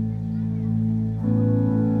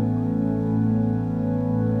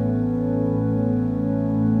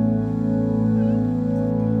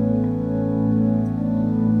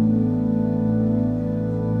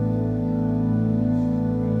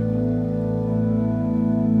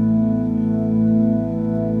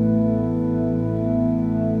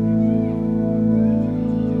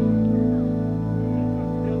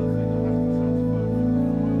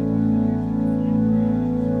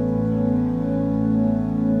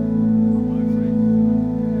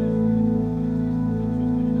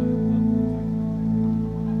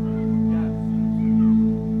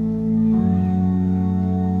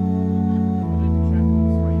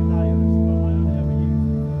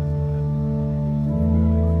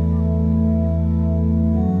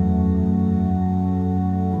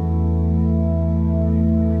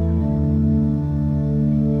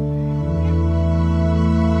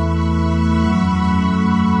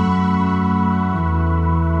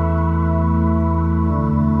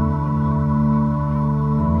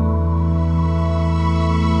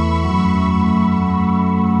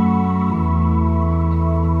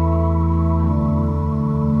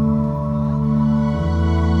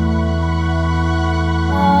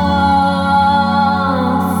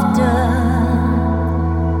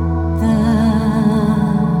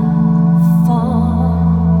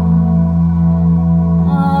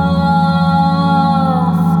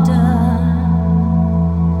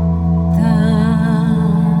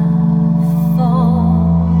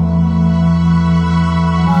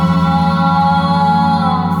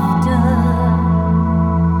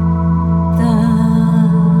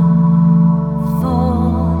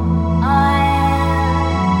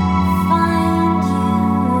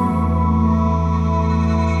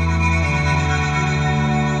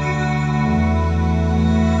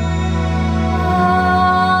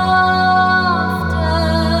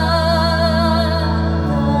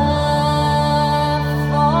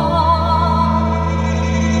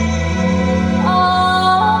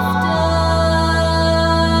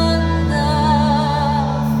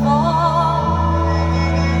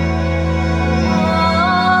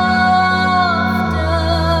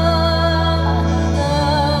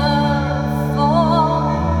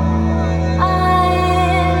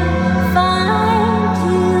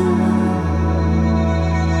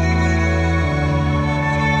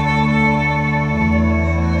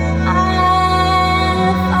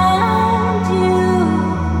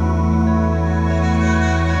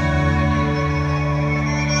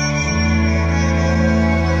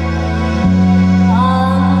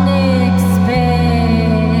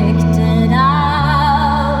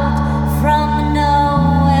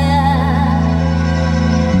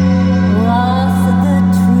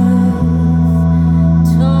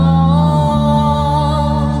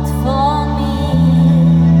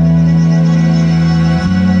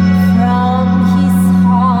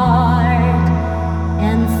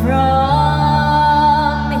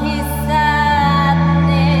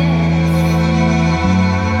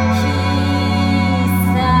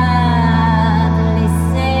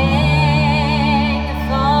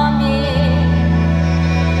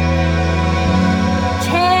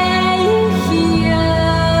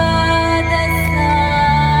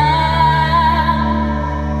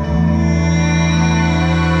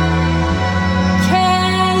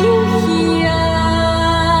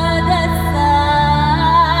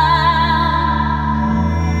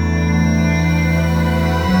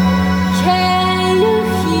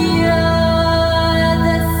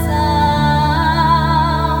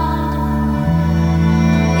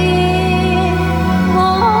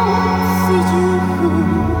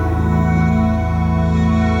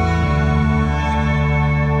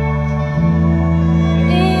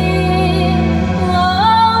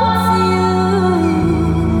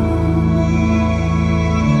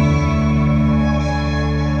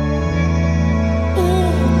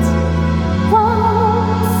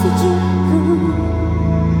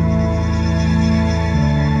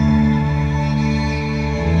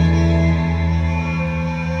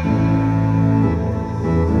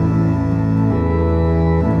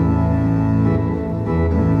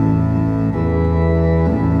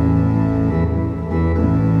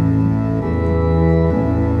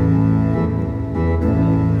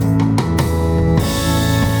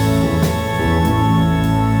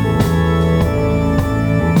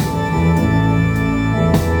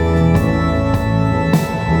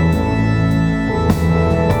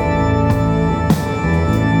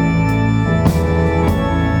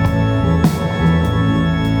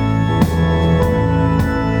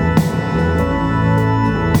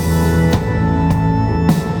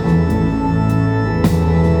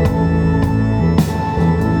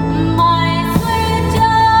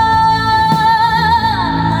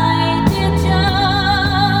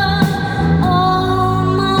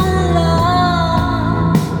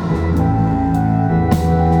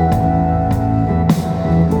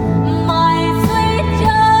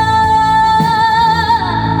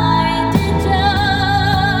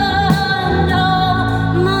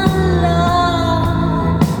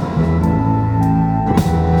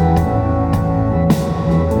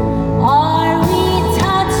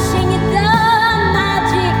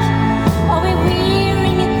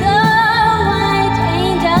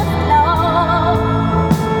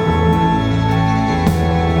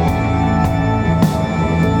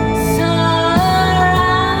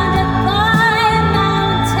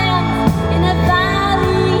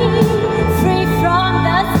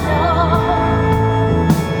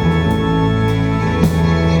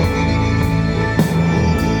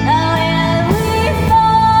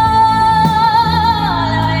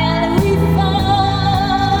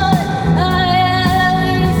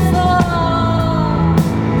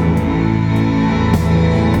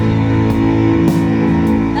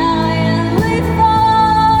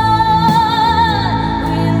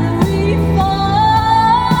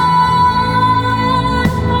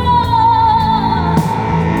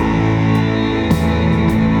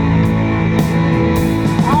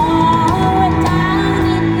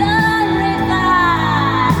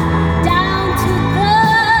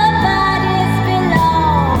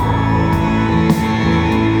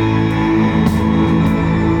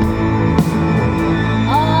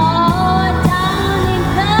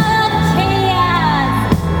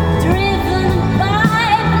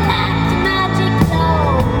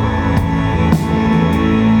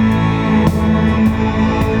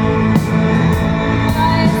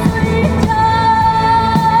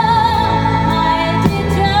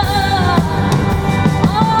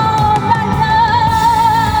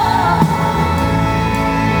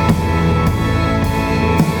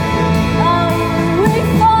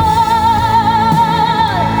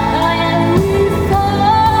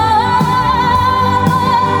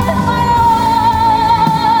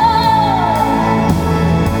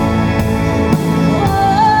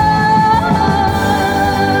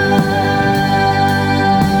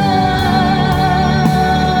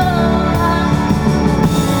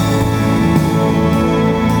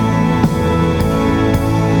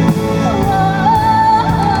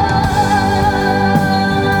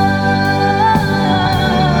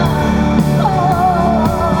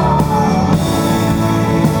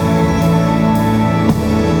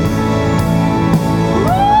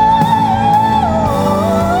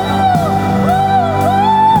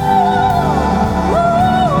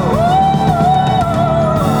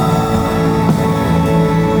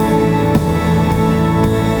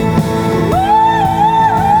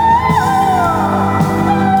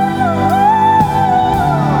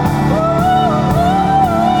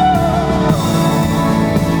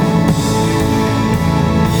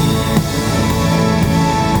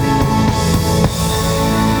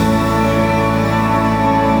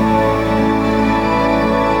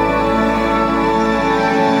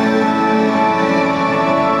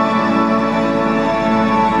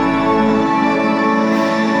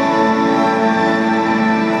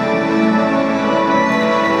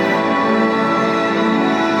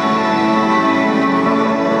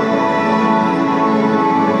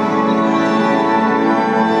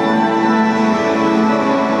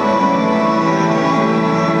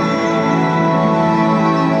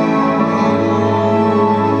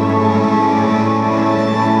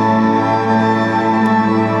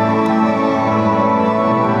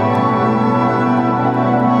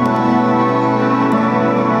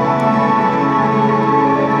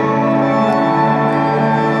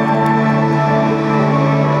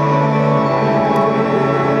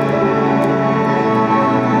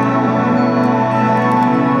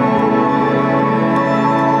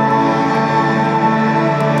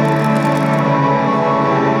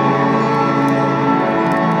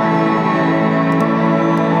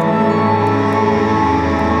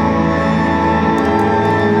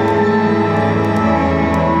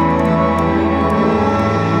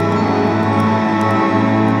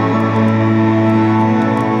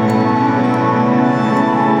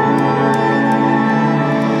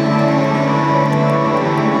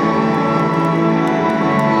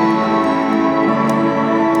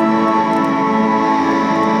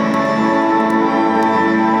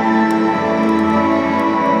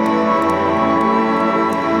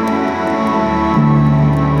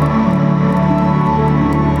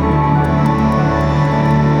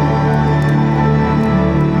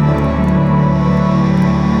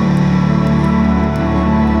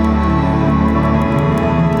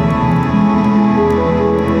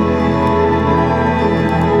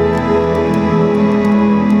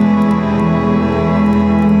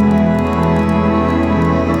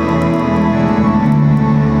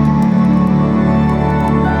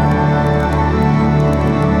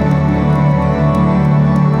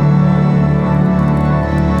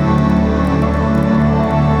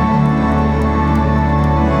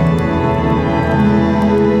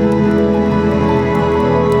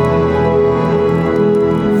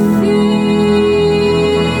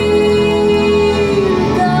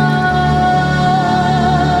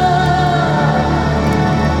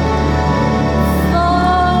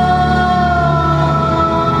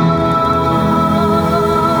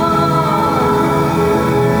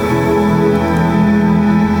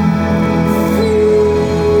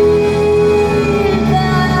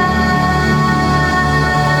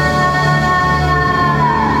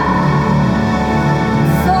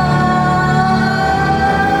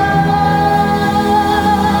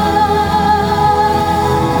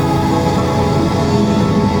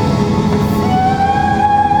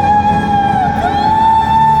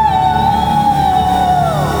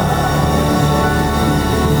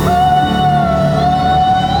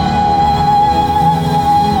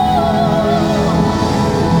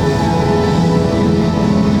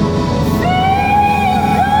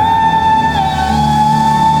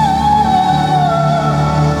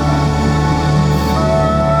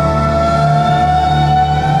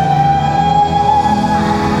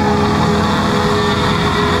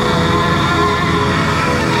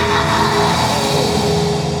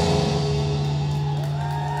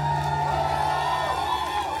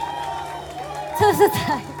 Tusind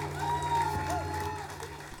tak.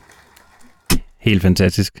 Helt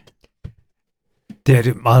fantastisk. Det er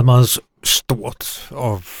det meget, meget stort,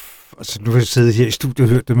 og altså, nu har jeg siddet her i studiet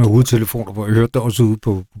og hørt det med hovedtelefoner, hvor jeg hørte det også ude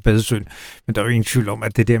på Badesøen, men der er jo ingen tvivl om,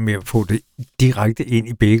 at det der med at få det direkte ind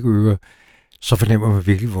i begge ører, så fornemmer man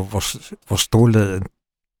virkelig, hvor storladen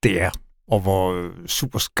det er, og hvor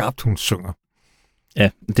super skarpt hun synger. Ja,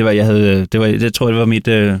 det tror jeg var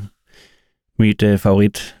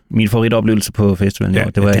min favoritoplevelse på festivalen. Ja,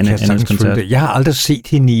 det var Annas koncert. Jeg har aldrig set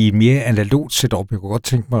hende i mere analogt setup. Jeg kunne godt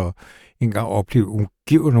tænke mig en gang at opleve. Hun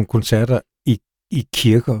giver nogle koncerter i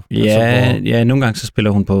kirker. Ja, altså, ja, nogle gange så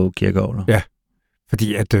spiller hun på kirkeorgler. Ja,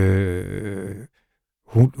 fordi at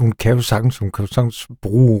hun kan jo sagtens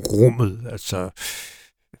bruge rummet. Altså,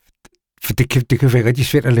 for det kan være rigtig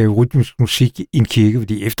svært at lave rytmisk musik i en kirke,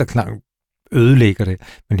 fordi efterklangen ødelægger det.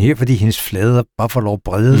 Men her, fordi hendes flader bare får lov at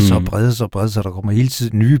brede sig og brede sig og brede sig, der kommer hele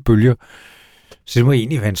tiden nye bølger. Så det må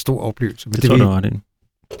egentlig være en stor oplevelse. Men det tror jeg var det.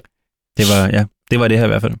 Det var det her i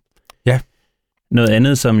hvert fald. Ja. Noget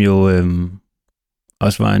andet, som jo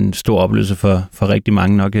også var en stor oplevelse for rigtig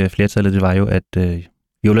mange, nok flertallet, det var jo, at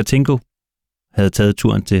Yola Tinko havde taget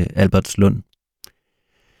turen til Albertslund.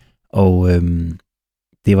 Og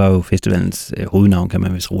det var jo festivalens hovednavn, kan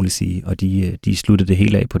man vist roligt sige, og de sluttede det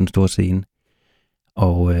hele af på den store scene.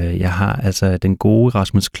 Og jeg har altså den gode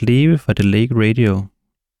Rasmus Kleve fra The Lake Radio.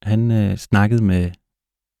 Han snakkede med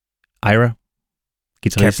Ira,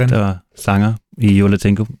 guitarist Kaplan og sanger i Yola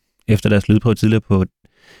Tinko, efter deres lydprøve tidligere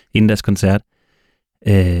inden deres koncert,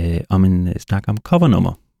 om en snak om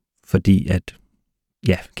covernummer. Fordi at,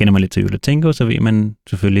 kender man lidt til Yola Tinko, så ved man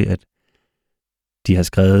selvfølgelig, at de har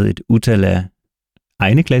skrevet et utal af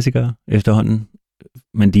egne klassikere efterhånden,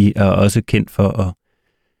 men de er også kendt for at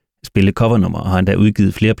spille covernummer, og har endda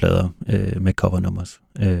udgivet flere plader med covernummers.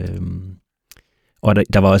 Og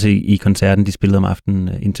der var også i koncerten, de spillede om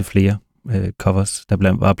aftenen indtil flere covers.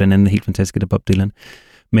 Der var blandt andet helt fantastisk af Bob Dylan.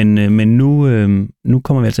 Men nu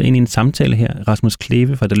kommer vi altså ind i en samtale her. Rasmus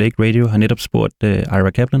Kleve fra The Lake Radio har netop spurgt Ira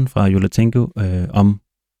Kaplan fra Yola Tinko om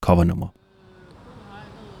covernummer.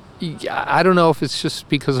 I don't know if it's just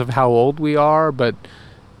because of how old we are, but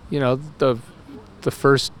you know, the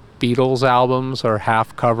first Beatles albums are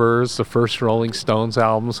half covers. The first Rolling Stones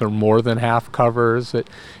albums are more than half covers. It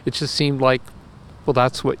just seemed like, well,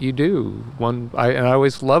 that's what you do. I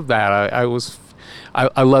always loved that.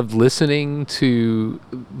 I loved listening to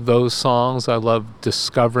those songs. I loved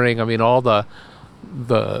discovering. I mean, all the.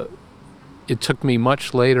 It took me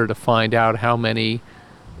much later to find out how many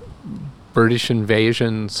British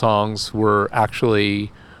Invasion songs were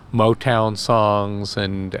actually Motown songs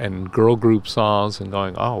and girl group songs, and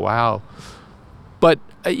going, oh wow. But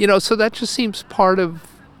you know, so that just seems part of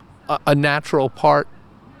a natural part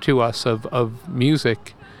to us of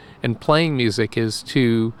music and playing music, is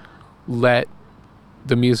to let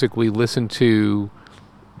the music we listen to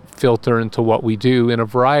filter into what we do in a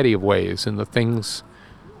variety of ways, in the things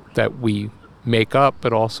that we make up,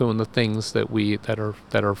 but also in the things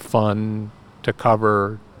that are fun to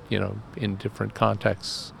cover, you know, in different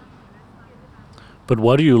contexts. But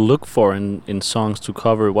what do you look for in songs to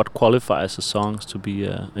cover? What qualifies the songs to be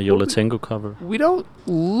a Yola Tinko cover? We don't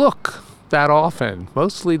look that often.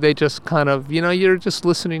 Mostly they just kind of, you know, you're just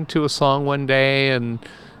listening to a song one day and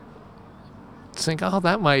think, oh,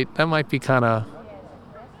 that might be kind of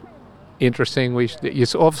interesting.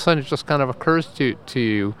 All of a sudden it just kind of occurs to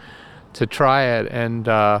you to try it, and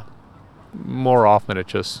more often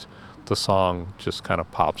the song just kind of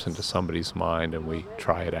pops into somebody's mind and we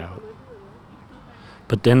try it out.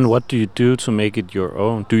 But then what do you do to make it your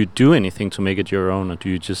own? Do you do anything to make it your own, or do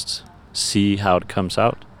you just see how it comes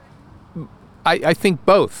out? I think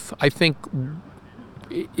both. I think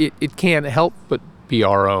it can't help but be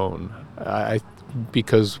our own,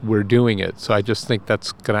 because we're doing it. So I just think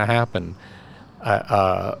that's going to happen.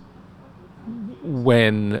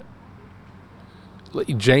 When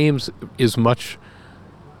James is much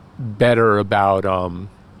better about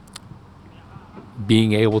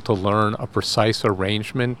being able to learn a precise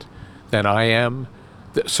arrangement than I am,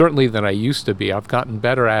 certainly than I used to be. I've gotten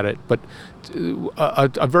better at it, but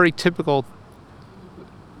a very typical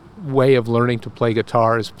way of learning to play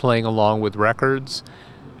guitar is playing along with records,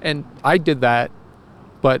 and I did that,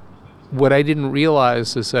 but what I didn't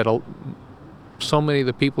realize is that so many of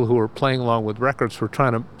the people who were playing along with records were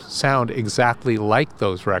trying to sound exactly like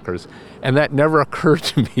those records, and that never occurred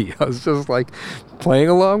to me. I was just like playing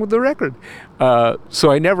along with the record.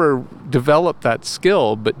 So I never developed that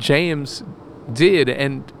skill, but James did,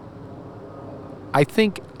 and I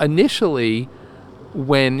think initially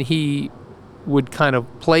when he would kind of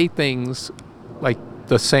play things like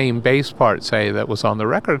the same bass part, say, that was on the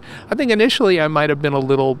record, I think initially I might have been a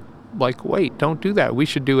little like, wait, don't do that. We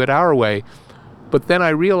should do it our way. But then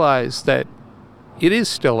I realized that it is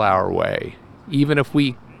still our way. Even if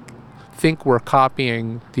we think we're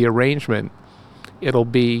copying the arrangement,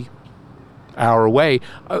 it'll be our way.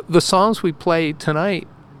 The songs we play tonight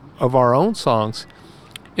of our own songs,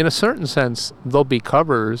 in a certain sense, they'll be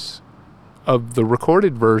covers of the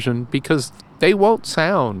recorded version because they won't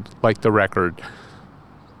sound like the record.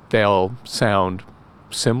 They'll sound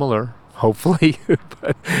similar, hopefully,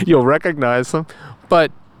 but you'll recognize them.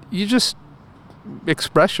 But you just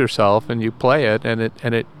express yourself and you play it,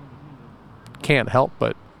 and it can't help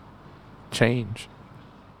but change.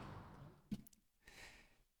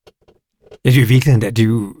 I virkeligheden er det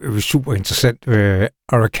jo super interessant, hvad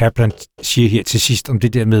Ira Kaplan siger her til sidst om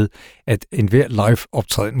det der med, at enhver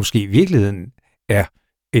live-optræden måske i virkeligheden er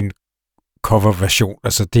en coverversion.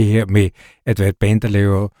 Altså det her med at være et band, der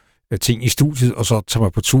laver ting i studiet, og så tager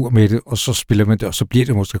man på tur med det, og så spiller man det, og så bliver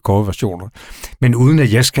det måske coverversioner. Men uden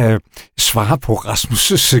at jeg skal svare på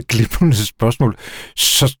Rasmus' glimrende spørgsmål,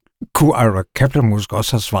 så kunne Ira Kaplan måske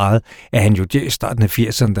også have svaret, at han jo der i starten af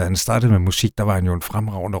 80'erne, da han startede med musik, der var han jo en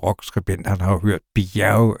fremragende rockskribent. Han har jo hørt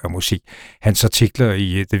bjerge af musik. Hans artikler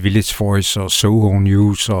i The Village Voice og Soho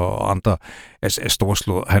News og andre er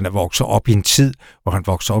storslået. Han er vokset op i en tid, hvor han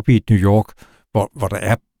voksede op i et New York, hvor der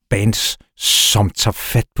er bands, som tager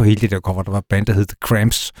fat på hele det der cover. Der var et band, der hed The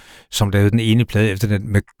Cramps, som lavede den ene plade efter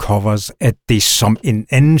den med covers af det, som en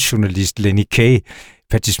anden journalist, Lenny Kaye,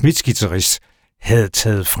 Patti Smiths guitarist, havde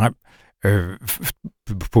taget frem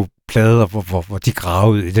på plader, hvor de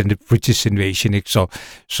gravede i den der British Invasion. Ikke?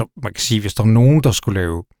 Så man kan sige, hvis der er nogen, der skulle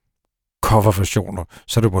lave coverversioner,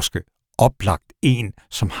 så er det måske oplagt en,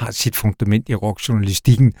 som har sit fundament i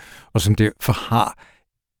rockjournalistikken, og som derfor har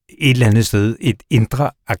et eller andet sted et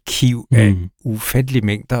indre arkiv af ufattelige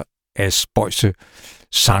mængder af spøjse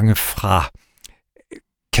sange fra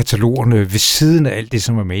katalogerne ved siden af alt det,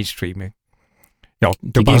 som er mainstream. Ikke? Jo,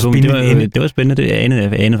 det var spændende. Jeg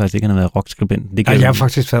anede faktisk ikke, at han havde været rockskribent. Jeg har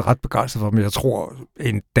faktisk været ret begejstret for, men jeg tror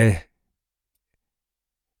endda...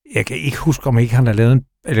 Jeg kan ikke huske, om ikke han har lavet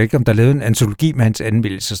om der er lavet en antologi med hans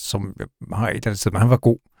anmeldelser, som har et eller andet sted, men han var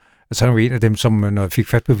god. Altså han var en af dem, som når jeg fik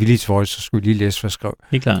fat på Village Voice, så skulle jeg lige læse, hvad jeg skrev.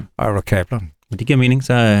 Helt klart. Ira Kaplan. Men det giver mening,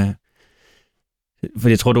 så... For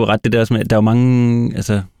jeg tror, du er ret, det der med, der er jo mange...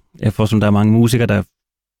 Altså, jeg forstår, der er mange musikere,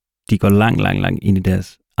 de går langt ind i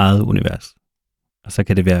deres eget univers. Og så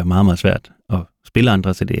kan det være meget, meget svært at spille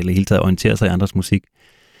andre til det, eller hele taget orientere sig i andres musik.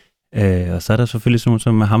 Og så er der selvfølgelig sådan nogen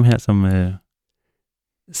som ham her,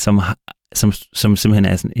 som simpelthen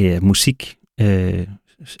er sådan, musik.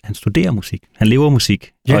 Han studerer musik. Han lever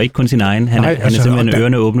musik, og ikke kun sin egen. Han er simpelthen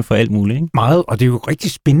ørerne åbne for alt muligt. Ikke? Meget, og det er jo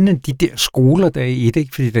rigtig spændende, de der skoler, der er i det,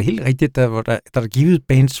 ikke? Fordi det er helt rigtigt, der er givet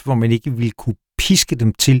bands, hvor man ikke ville kunne piske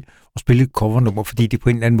dem til at spille et covernummer, fordi det på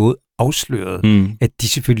en eller anden måde afslørede, at de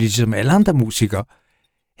selvfølgelig, ligesom alle andre musikere,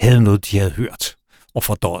 havde noget, de havde hørt og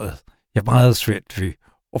fordøjet. Jeg er meget svært ved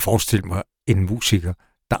at forestille mig en musiker,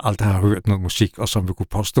 der aldrig har hørt noget musik, og som vil kunne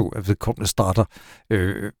påstå, at vedkommende starter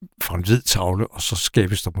fra en hvid tavle, og så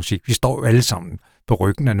skabes der musik. Vi står jo alle sammen på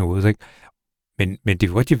ryggen af noget, ikke? Men det er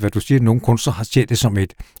jo rigtigt, hvad du siger, at nogle kunstnere har set det som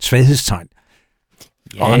et svaghedstegn.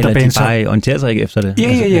 Ja, og andre bands, de bare orienterer sig ikke efter det.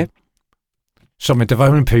 Ja. Så men der var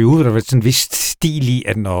jo en periode, der var sådan en vis stil i,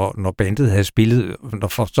 at når bandet havde spillet, når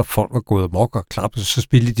folk var gået amok og klappet, så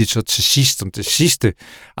spillede de så til sidst, som det sidste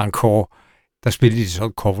encore, der spillede de så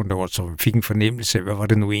et covernummer, så man fik en fornemmelse af, hvad var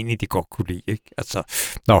det nu egentlig, de godt kunne lide. Ikke? Altså,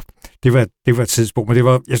 det var et tidspunkt, men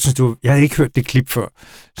jeg havde ikke hørt det klip før,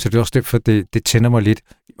 så det er også derfor, det tænder mig lidt,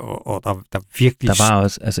 og der virkelig... Der var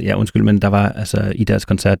også, men der var altså i deres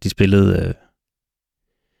koncert, de spillede,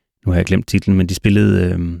 nu har jeg glemt titlen, men de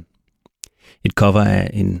spillede et cover af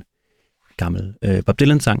en gammel Bob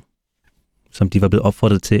Dylan-sang, som de var blevet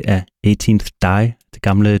opfordret til af 18th Die, det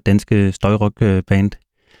gamle danske støjrock-band,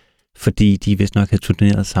 fordi de vist nok havde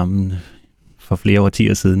turneret sammen for flere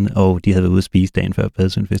årtier siden, og de havde været ude at spise dagen før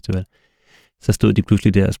Badesøen Festival. Så stod de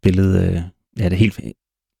pludselig der og spillede, det helt...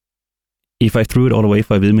 If I threw it all away,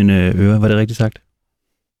 for at vide mine ører, var det rigtigt sagt?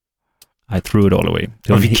 I threw it all away.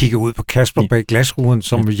 Og vi kigger ud på Kasper bag glasruden,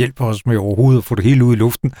 som hjælper os med overhovedet at få det hele ud i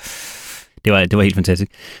luften. Det var helt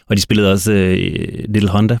fantastisk. Og de spillede også Little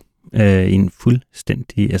Honda i en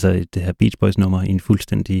fuldstændig, altså det her Beach Boys nummer, i en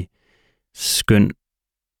fuldstændig skøn,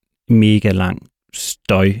 mega lang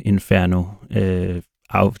støj-inferno.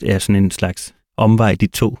 Er sådan en slags omvej, de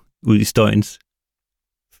to ud i støjens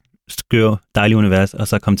skøre, dejlige univers, og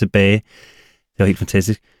så kom tilbage. Det var helt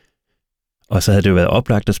fantastisk. Og så havde det jo været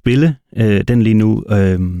oplagt at spille den lige nu,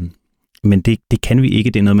 Men det kan vi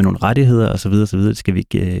ikke. Det er noget med nogle rettigheder og så videre, så videre. Det skal vi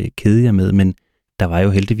ikke kede jer med. Men der var jo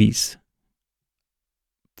heldigvis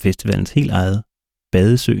festivalens helt eget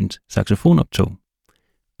Badesøens saxofonoptog.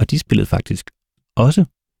 Og de spillede faktisk også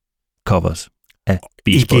covers af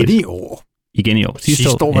Beach Boys. Igen i år.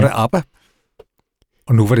 Sidste år var det ABBA,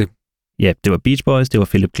 og nu var det... Ja, det var Beach Boys, det var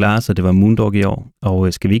Philip Glass, og det var Moondog i år.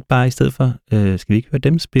 Og skal vi ikke bare i stedet for, skal vi ikke høre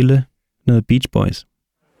dem spille noget Beach Boys?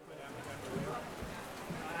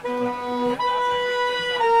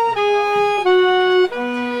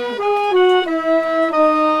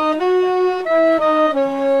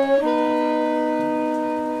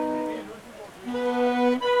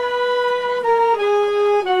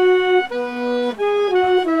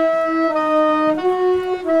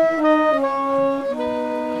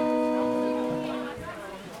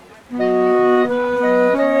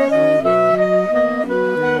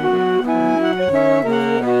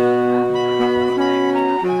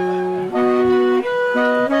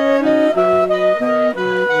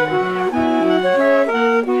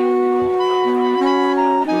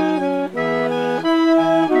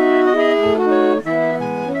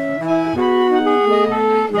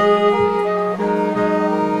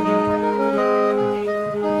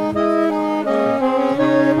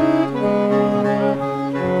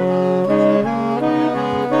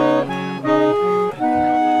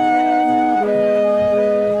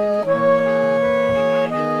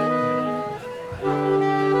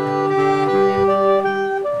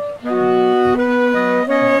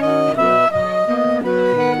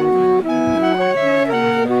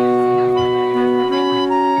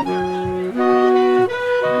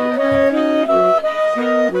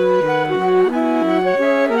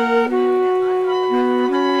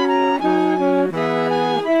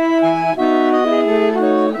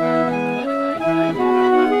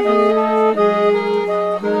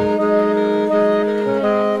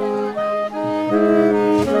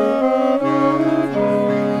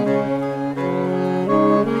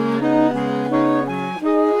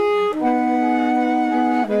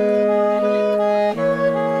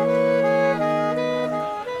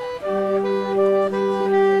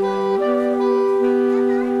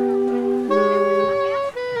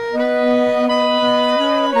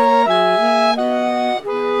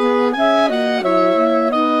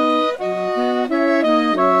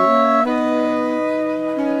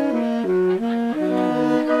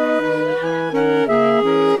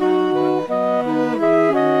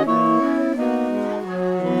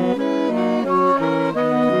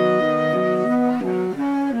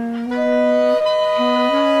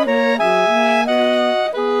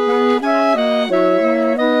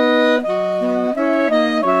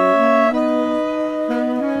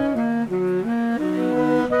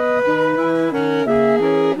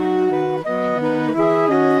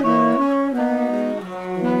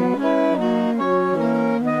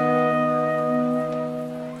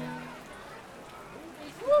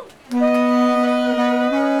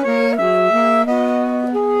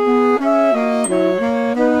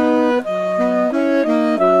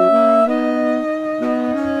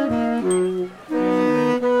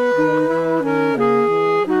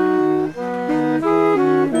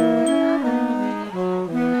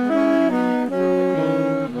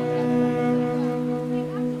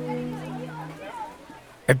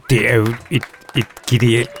 Det er jo et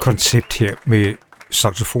genialt koncept her med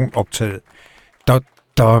saxofonoptaget. Der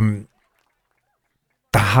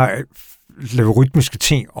har lavet rytmiske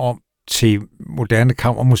ting om til moderne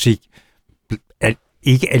kammermusik.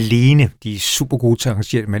 Ikke alene, de er super gode til at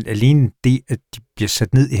arrangere, men alene det, at de bliver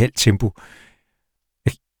sat ned i halvt tempo.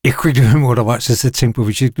 Jeg kunne ikke høre, hvor der var så tempo,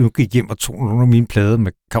 hvis jeg nu gik hjem og tog nogle af mine plader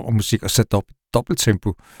med kammermusik og satte op dobbelt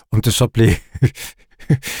tempo, om det så blev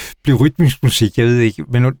rytmisk musik, jeg ved ikke,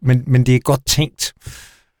 men det er godt tænkt.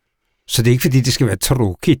 Så det er ikke fordi, det skal være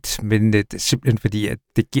tråkigt, men det er simpelthen fordi, at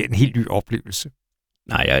det giver en helt ny oplevelse.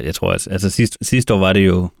 Nej, jeg tror altså sidste år var det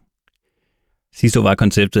jo... Sidste år var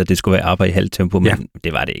konceptet, at det skulle være arbejde i halvt tempo, men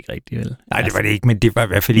det var det ikke rigtigt, vel? Nej, det var det ikke, men det var i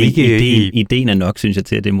hvert fald ikke... Ideen er nok, synes jeg,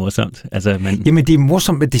 til, at det er morsomt. Altså, Jamen, det er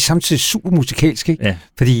morsomt, men det er samtidig super musikalsk, ikke? Ja.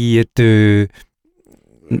 Fordi at...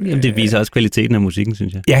 Jamen, det viser også kvaliteten af musikken,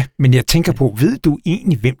 synes jeg. Ja, men jeg tænker på, ved du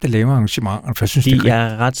egentlig, hvem der laver arrangementerne? For jeg synes,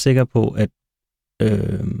 jeg er ret sikker på, at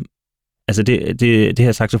altså det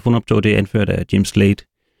her saxofonoptog, det er anført af Jim Slade.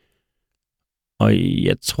 Og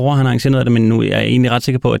jeg tror, han har arrangeret noget af det, men nu er jeg egentlig ret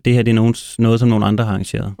sikker på, at det her det er noget, som nogle andre har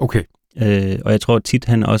arrangeret. Okay. Og jeg tror tit,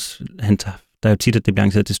 der er jo tit, at det bliver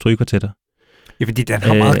arrangeret til strygekvartetter. Ja, fordi den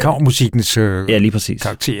har meget kammermusikkens ja, lige præcis.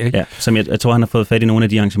 karakter, ikke? Ja, som jeg tror, han har fået fat i nogle af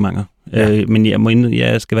de arrangementer. Ja. Men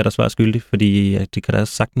jeg skal være der svar skyldig, fordi det kan da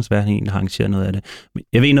sagtens være, at han har arrangeret noget af det.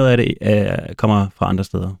 Jeg ved, noget af det kommer fra andre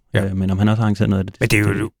steder, men om han også har arrangeret noget af det... Men det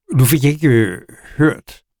er jo, nu fik jeg ikke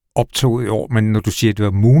hørt optoget i år, men når du siger, at det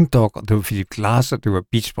var Moondog, og det var Philip Glass, og det var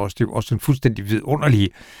Beach Boys, det er jo også en fuldstændig vidunderlig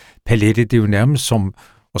palette. Det er jo nærmest som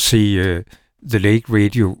at se The Lake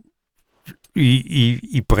Radio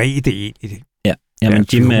i bredde egentlig. Ja, men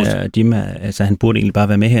Jim er, altså han burde egentlig bare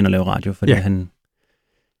være med herinde og lave radio, fordi han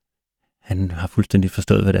har fuldstændig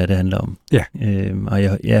forstået, hvad det handler om. Ja. Og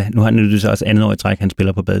nu har han jo så også andet år i træk, han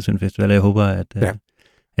spiller på Badesøen Festival, og jeg håber, at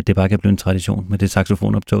det bare kan blive en tradition med det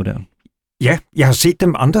saxofonoptog der. Ja, jeg har set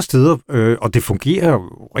dem andre steder, og det fungerer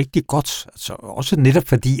jo rigtig godt. Altså, også netop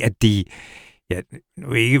fordi, at de...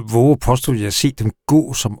 nu ikke våge påstå, at jeg har set dem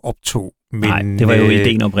gå som optog. Men, nej, det var jo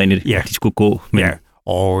ideen oprindeligt, at de skulle gå. Men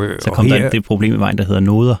så kom der det problem i vejen, der hedder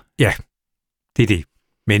noder. Ja, det er det.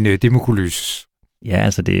 Men det må kunne løses. Ja,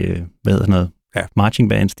 altså det, hvad hedder sådan noget? Ja. Marching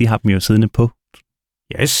bands, de har dem jo siddende på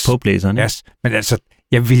blæserne. Yes. Men altså,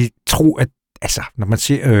 jeg vil tro, at når man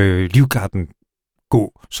ser Livgarden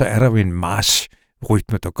gå, så er der jo en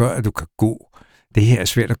marchrytme, der gør, at du kan gå. Det her er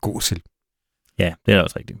svært at gå til. Ja, det er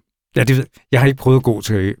også rigtigt. Ja, det ved jeg. Har ikke prøvet at gå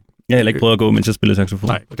til... Jeg har heller ikke prøvet at gå, mens jeg spiller saxofon.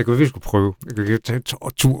 Nej, det kunne vi skulle prøve. Jeg kan tage en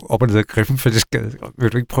tur op og ned ad Griffenfeldsgade.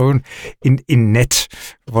 Vil du ikke prøve en nat,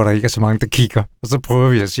 hvor der ikke er så mange, der kigger? Og så prøver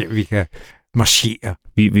vi at se, at vi kan marchere.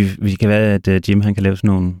 Vi kan være, at Jim han kan lave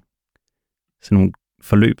sådan nogle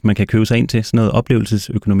forløb, man kan købe sig ind til. Sådan noget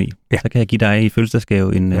oplevelsesøkonomi. Ja. Så kan jeg give dig i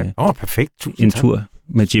fødselsdagsgave perfekt. En tur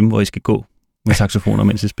med Jim, hvor I skal gå med saxofoner,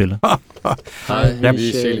 mens I spiller. Hej, vi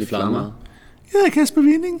er Sjæl i Flammer. Jeg er Kasper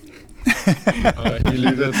Winding. Og I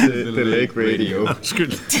lytter til The Lake Radio.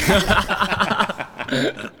 Skyld.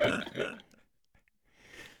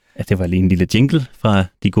 Ja, det var lige en lille jingle fra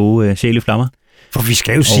de gode Sjæl i Flammer. For vi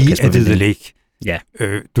skal jo sige, at det er The Lake, ja.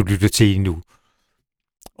 Du lytter til nu.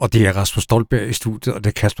 Og det er Rasmus Stolberg i studiet, og det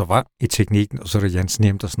er Kasper Wang i teknikken, og så er det Jan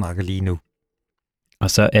Sneum, der snakker lige nu.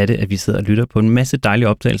 Og så er det, at vi sidder og lytter på en masse dejlige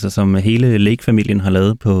optagelser, som hele Lake-familien har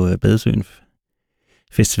lavet på Badesøen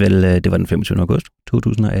Festival. Det var den 25. august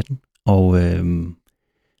 2018. Og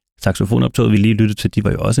saxofonoptoget, vi lige lyttede til, de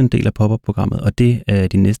var jo også en del af pop-up-programmet. Og det er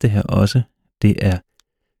de næste her også. Det er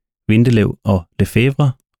Vindelev og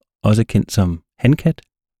Lefebvre, også kendt som Hankat.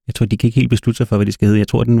 Jeg tror, de kan ikke helt beslutte sig for, hvad de skal hedde. Jeg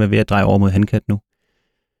tror, den var ved at dreje over mod Hankat nu.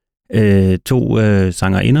 To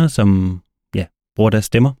sangerinder, som bruger deres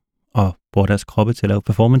stemmer og bruger deres kroppe til at lave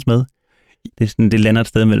performance med. Det lander et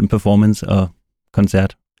sted mellem performance og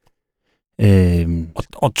koncert.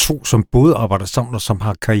 Og to, som både arbejder sammen og som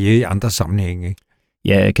har karriere i andre sammenhænge. Ikke?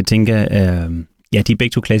 Ja, jeg kan tænke, de er begge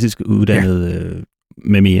to klassisk uddannede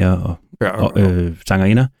med mere og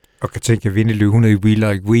sangerinder. Og kan tænke, at Vindelev, hun er i We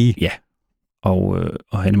Like We. Ja, og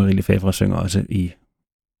Hanne-Marie Lefebvre synger også i,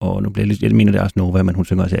 og nu bliver jeg mener det er også Nova, men hun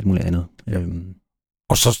synger også alt muligt andet.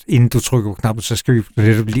 Og så inden du trykker på knappen, så skal vi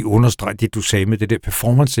netop lige understrege det, du sagde med det der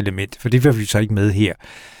performance-element, for det var vi så ikke med her.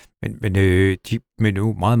 Men de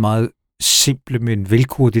jo meget, meget simple, men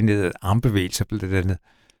velkoordinerede armbevægelser blandt andet,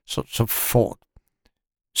 så får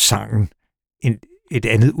sangen et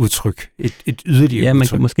andet udtryk, et yderligere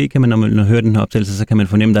udtryk. Ja, måske kan man, når man hører den her optagelse, så kan man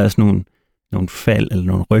fornemme, at der er sådan nogle fald eller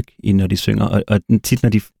nogle ryg, når de synger. Og tit, når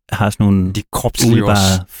de har sådan nogle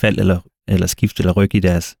umiddelbare fald eller skift eller ryg i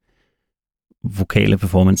deres vokale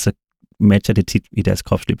performance, så matcher det tit i deres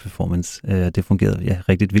kropslige performance. Det fungerede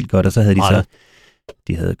rigtig vildt godt, og så havde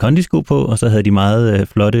de havde kondisko på, og så havde de meget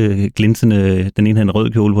flotte, glinsende, den ene havde en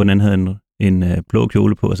rød kjole på, den anden havde en blå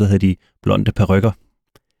kjole på, og så havde de blonde perukker.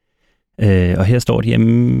 Og her står de, jeg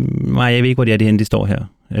ved ikke, hvor de er henne, de står her.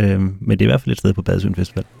 Men det er i hvert fald et sted på Badesøen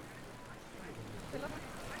Festival.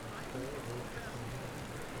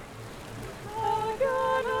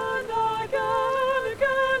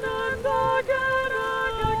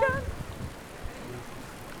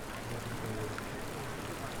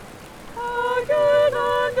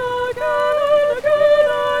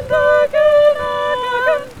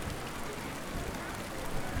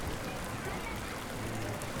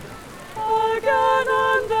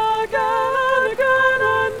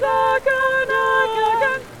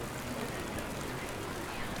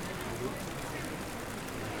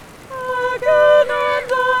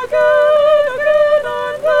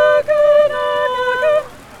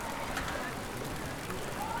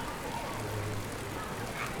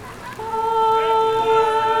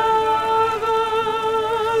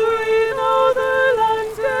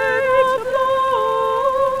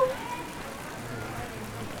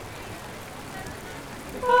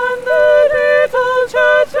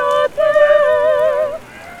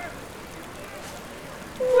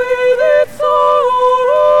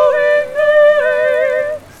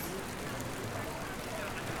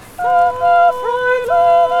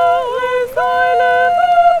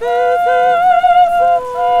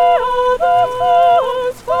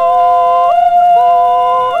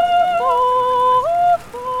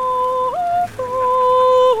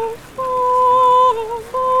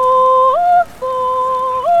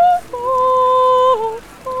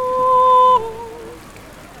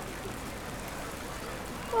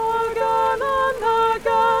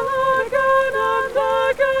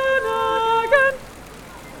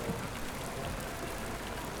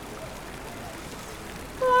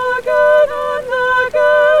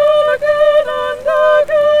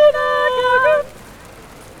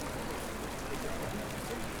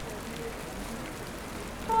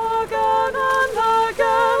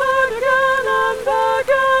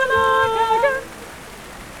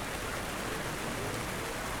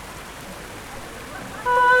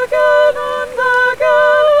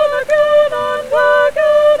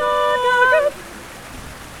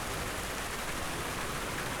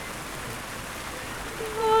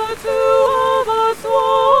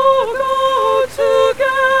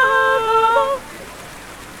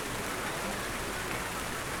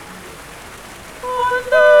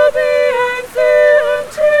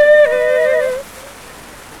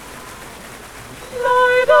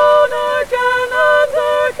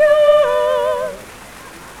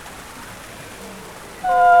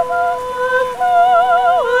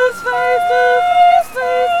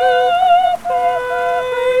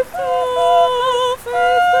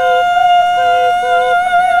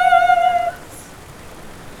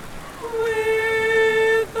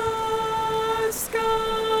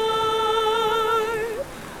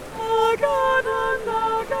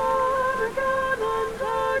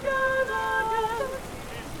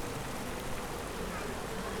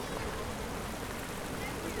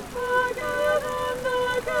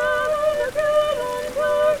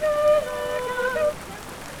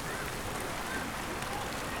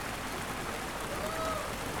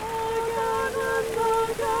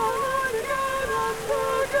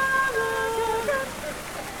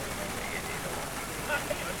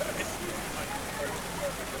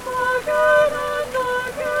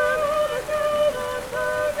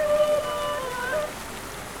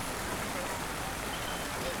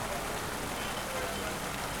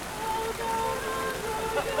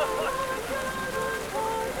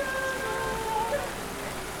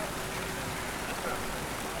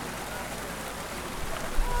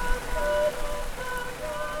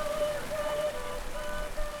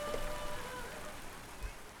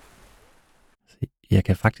 Jeg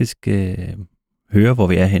kan faktisk høre, hvor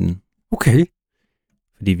vi er henne. Okay.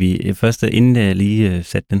 Fordi vi først, inden jeg lige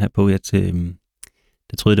satte den her på, jeg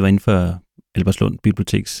troede, det var inden for Albertslund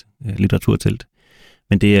Biblioteks litteraturtelt.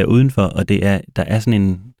 Men det er udenfor, og der er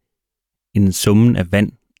sådan en summen af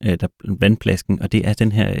vand, vandplasken, og det er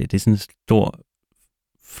det er sådan en stor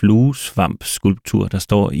fluesvamp-skulptur, der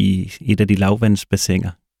står i et af de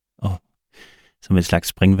lavvandsbassiner, og som et slags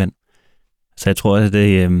springvand. Så jeg tror, at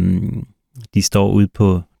de står ude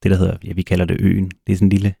på det, der hedder, vi kalder det øen. Det er sådan en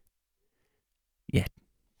lille,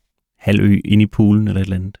 halvø inde i poolen eller et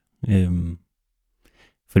eller andet.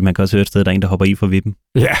 Fordi man kan også høre et sted, der er en, der hopper i for vippen.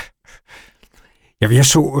 Ja. Jeg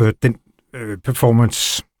så den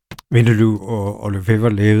performance, Vendeløv og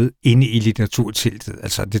Lefebvre lavede inde i litteraturteltet,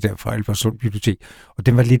 altså det der fra Albertslund Bibliotek. Og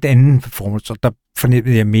den var lidt anden performance, og der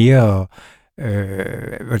fornemmede jeg mere,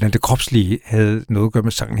 hvordan det kropslige havde noget at gøre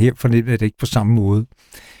med sangen. Her fornemmede jeg det ikke på samme måde.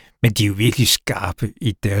 Men de er jo virkelig skarpe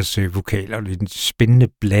i deres vokaler, og en spændende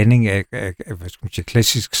blanding af hvad skal man sige,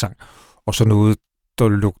 klassisk sang, og så noget,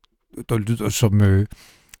 der lyder som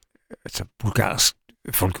bulgarsk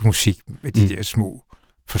folkemusik med de der små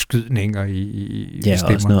forskydninger i ja,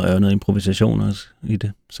 stemmer. Ja, og noget improvisation også i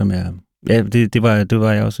det, som er... Ja, det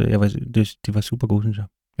var jeg også... Det var super godt, synes jeg.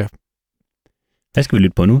 Ja. Hvad skal vi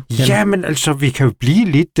lytte på nu? Ja, men altså, vi kan jo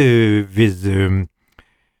blive lidt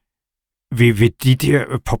ved de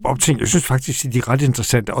der pop-up-ting. Jeg synes faktisk, at de er ret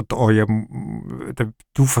interessante, og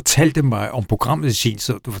du fortalte mig om programmet i sin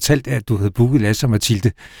tid, du fortalte, at du havde booket Lasse og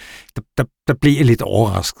Mathilde. Der blev jeg lidt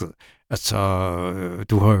overrasket. Altså,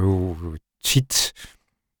 du har jo tit,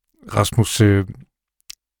 Rasmus,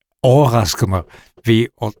 overrasket mig ved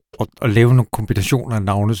at lave nogle kombinationer af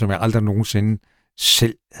navne, som jeg aldrig nogensinde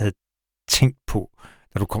selv havde tænkt på,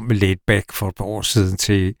 da du kom med Laid Back for et par år siden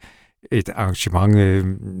til et arrangement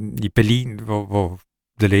i Berlin, hvor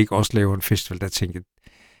The Lake også laver en festival, der tænkte,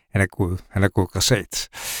 han er gået grassat.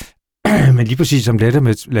 Men lige præcis som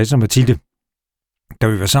Lasse og Mathilde, da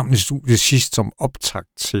vi var sammen i studiet sidst som optakt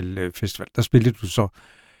til festival, der spillede du så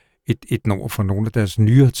et nummer for nogle af deres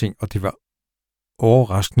nyere ting, og det var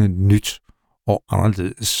overraskende nyt og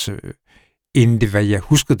anderledes, end det, hvad jeg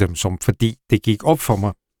huskede dem som, fordi det gik op for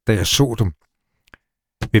mig, da jeg så dem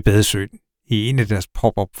ved Badesøen i en af deres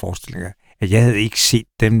pop-up forestillinger, at jeg havde ikke set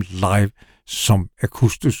dem live som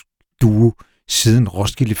akustisk duo siden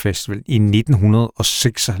Roskilde Festival i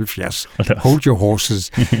 1976. Hold your horses.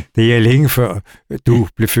 Det er længe før du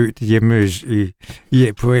blev født hjemme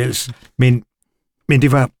i på Als. Men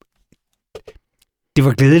det var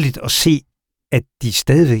glædeligt at se, at de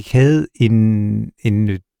stadigvæk havde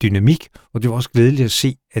en dynamik, og det var også glædeligt at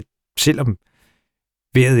se, at selvom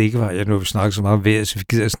vejret ikke var, nu har vi snakket så meget om vejret, så vi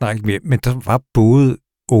gider at snakke mere, men der var både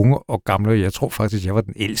unge og gamle, og jeg tror faktisk, jeg var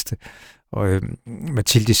den ældste. Og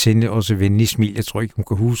Mathilde sendte også venlig smil. Jeg tror ikke, hun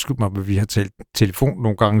kan huske mig, men vi har talt telefon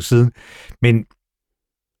nogle gange siden. Men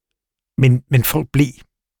folk blev,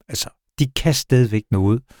 altså, de kan stadigvæk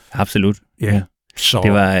noget. Absolut. Ja. Så.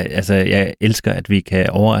 Det var, altså, jeg elsker, at vi kan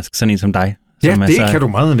overraske sådan en som dig. Ja, det kan du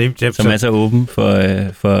meget nemt. Ja, som er så åben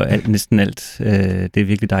for næsten alt. Det er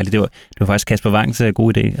virkelig dejligt. Det var faktisk Kasper Wangs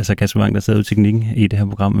god idé. Altså Kasper Wang, der sidder ude i teknikken i det her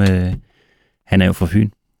program. Han er jo fra Fyn.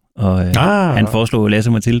 Og han foreslog Lasse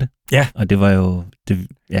og Mathilde. Ja. Og det var jo... Det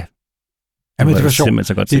var simpelthen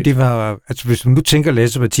så godt set. Det var, altså, hvis du nu tænker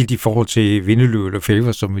Lasse og Mathilde i forhold til Vendeløv eller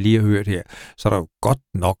Lefebvre, som vi lige har hørt her, så er der jo godt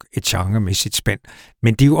nok et genremæssigt spænd.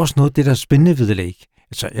 Men det er jo også noget, det der er spændende ved The Lake.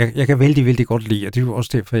 Altså, jeg kan vældig godt lide, og det er jo også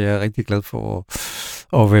derfor, jeg er rigtig glad for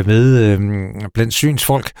at være med blandt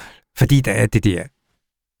synsfolk, fordi der er det der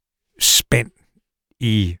spand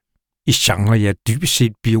i genre. Ja, dybest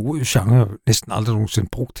set bliver ordet genre næsten aldrig nogensinde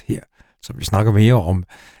brugt her. Så vi snakker mere om,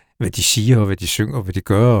 hvad de siger, og hvad de synger, og hvad de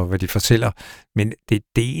gør, og hvad de fortæller. Men det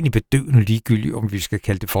er egentlig bedøvende ligegyldigt, om vi skal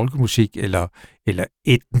kalde det folkemusik, eller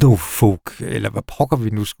etnofolk, eller hvad pokker vi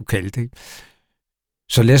nu skulle kalde det.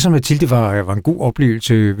 Så Lasse og Mathilde var en god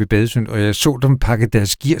oplevelse ved Badesøen, og jeg så dem pakke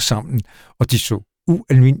deres gear sammen, og de så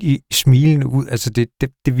ualmindeligt smilende ud. Altså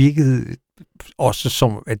det virkede også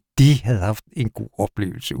som, at de havde haft en god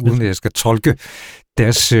oplevelse, uden at jeg skal tolke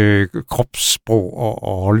deres kropssprog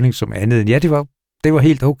og holdning som andet. Ja, det var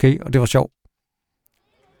helt okay, og det var sjovt.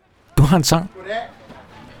 Du har en sang? Goddag.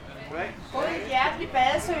 God hjertelig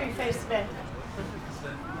Badesøen Festival.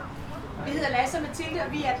 Vi hedder Lasse og Mathilde,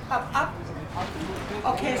 og vi er et pop-up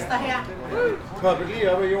orkester her. Pop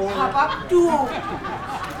lige op i jorden. Pop-up duo.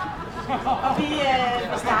 Og vi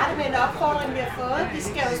starter med en opfordring, vi har fået. Vi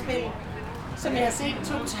skal jo spille, som jeg har set,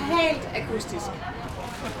 totalt akustisk.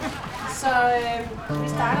 Så vi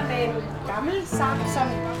starter med en gammel sang, som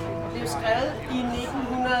blev skrevet i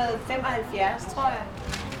 1975, tror jeg,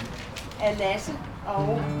 af Lasse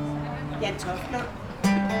og Jan Toftlund.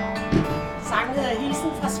 Sangen hedder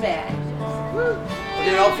Hilsen fra Sverige. Og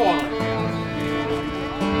det er en opfordring.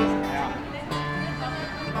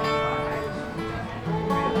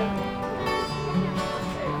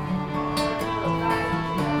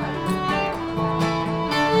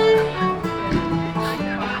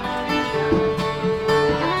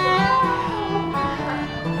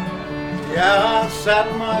 Jeg har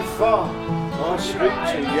sat mig for at lytte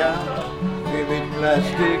til jer ved mit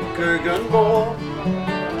plastikkøkkenbord.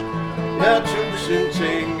 Jeg har tusind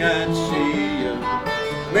ting at sige,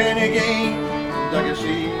 men ikke en, der kan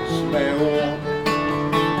siges med ord.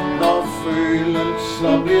 Når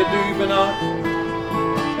følelser bliver dybe nok,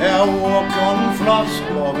 er ord kun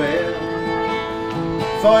floskler værd.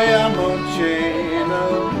 For jeg må tjene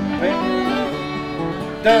penge,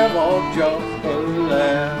 der hvor jobbet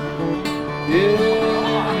er.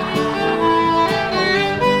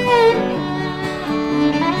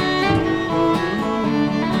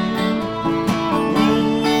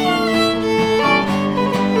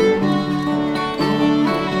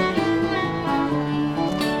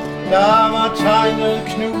 Der var tegnet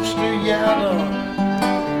knuste hjerter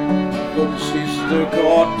på det sidste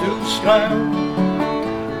kort du skrev,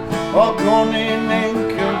 og kun en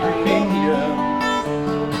enkelt linje,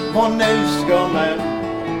 hvor elsker man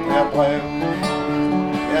er brev.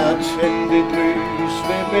 Jeg tændte et lys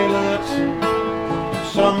ved billedet,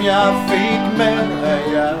 som jeg fik med af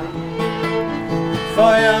jer,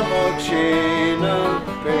 for jeg må tjene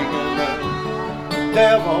pengene,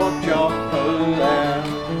 der hvor jobbet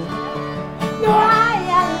er. Nu har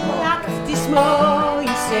jeg lagt de små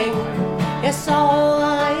i seng, jeg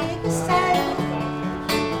sover ikke selv.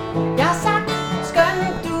 Jeg har sagt,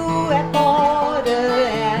 skønt du er borte,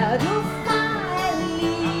 er du fra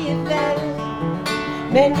alligevel.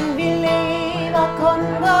 Men vi lever kun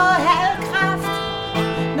på halv kraft,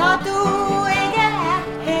 når du ikke er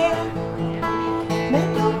her. Men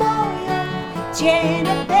du må jo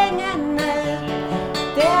tjene pengene,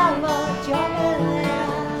 der hvor jobbet er.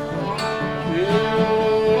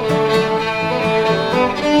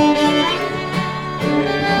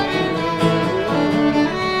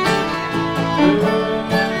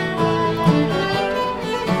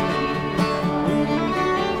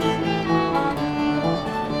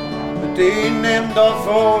 Det er nemt at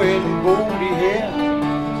få en bolig her.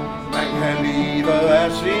 Man kan leve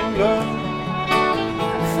af sin løn.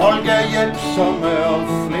 Folk er hjælpsomme og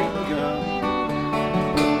flinke.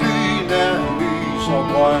 Byen er lys og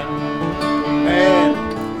grøn. Men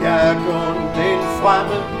jeg er kun en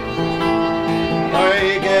fremmed, når jeg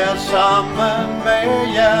ikke er sammen med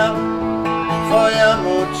jer. For jeg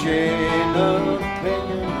må tjene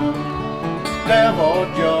pengene, der hvor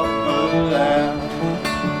jobbet er.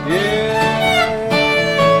 Vi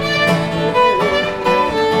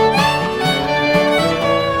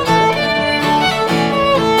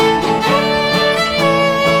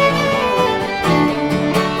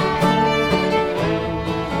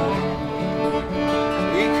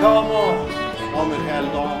kommer om et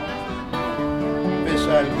halvt år, hvis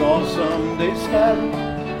alt går som det skal.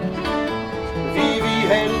 Vi vil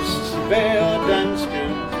helst være danske,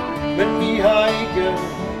 men vi har ikke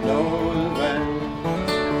noget valg.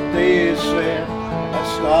 Det er svært at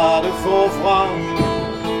starte forfra,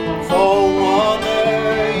 for ungerne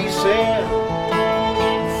især.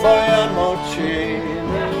 For jeg må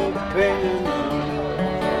tjene pengene,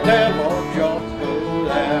 der hvor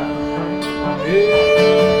jobbet er.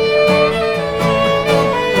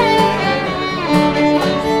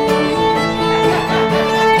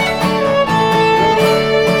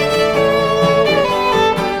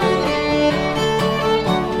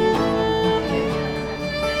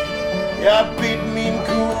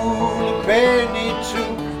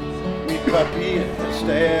 papir er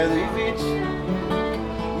stadig hvidt.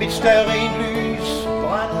 Mit stearinlys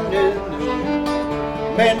brænder ned nu,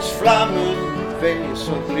 mens flammen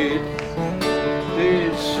væser blidt.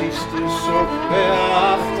 Det sidste suk hver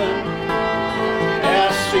aften er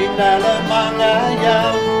signalement af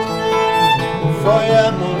jer, for jeg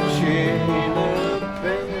må tjene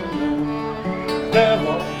pengene der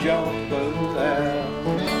hvor jobbet er.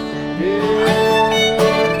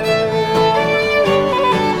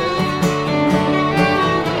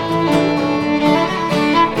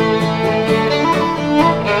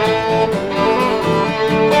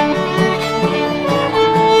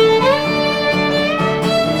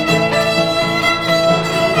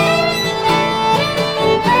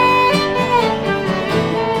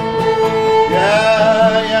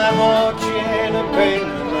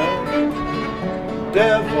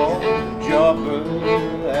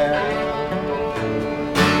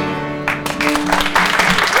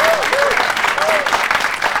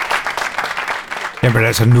 Jamen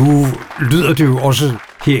altså, nu lyder det jo også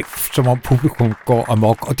her, som om publikum går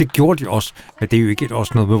amok, og det gjorde de også. Men det er jo ikke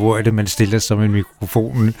også noget med, hvor er det, man stiller sig med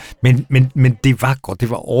mikrofonen. Men det var godt, det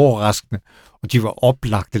var overraskende, og de var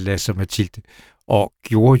oplagte, Lasse og Mathilde, og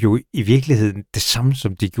gjorde jo i virkeligheden det samme,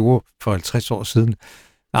 som de gjorde for 50 år siden.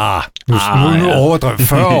 Nu overdrev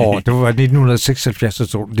 40 år, det var 1976,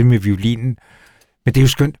 så det med violinen. Men det er jo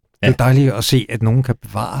skønt. Det er dejligt at se, at nogen kan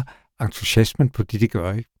bevare entusiasmen på det, de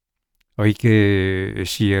gør, ikke? Og ikke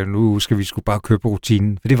siger, nu skal vi sgu bare køre på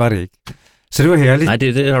rutinen, for det var det ikke. Så det var herligt. Nej,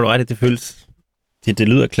 det har du ret i, det føles. Det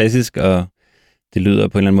lyder klassisk, og det lyder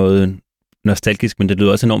på en eller anden måde nostalgisk, men det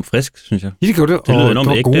lyder også enormt frisk, synes jeg. Ja, det gjorde det, det lyder og enormt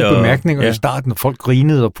der var ægte, gode bemærkninger i starten, og folk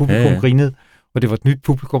grinede, og publikum grinede. Og det var et nyt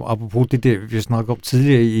publikum, apropos det der, vi snakkede om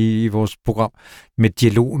tidligere i vores program, med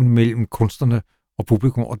dialogen mellem kunstnerne og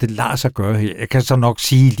publikum, og det lader sig gøre her. Jeg kan så nok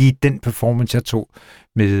sige, lige den performance,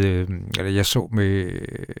 jeg så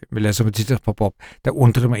med Lasse og Mathilde pop-up, der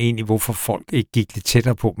undrede mig egentlig, hvorfor folk ikke gik lidt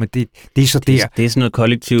tættere på, men det er så der. Det er sådan noget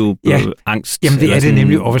kollektiv angst. Jamen det er det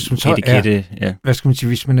nemlig, og hvis man så etikette, hvad skal man sige,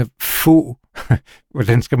 hvis man er få,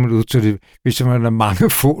 hvordan skal man udtrykke det, hvis man er mange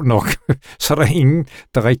få nok, så er der ingen,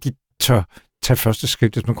 der rigtig tør tage første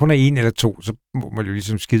skridt. Hvis man kun er en eller to, så må man jo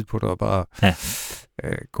ligesom skide på det og bare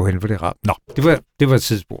gå hen på det rart. Nå, det var et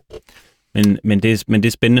tidsspor. Men det er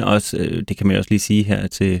spændende også, det kan man også lige sige her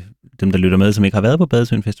til dem, der lytter med, som ikke har været på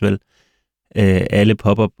Badesøen Festival. Alle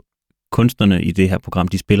pop-up kunstnerne i det her program,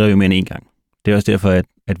 de spiller jo mere end en gang. Det er også derfor,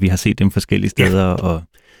 at vi har set dem forskellige steder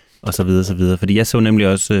og så videre, så videre. Fordi jeg så nemlig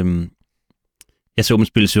også, jeg så dem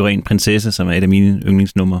spille Syren Prinsesse, som er et af mine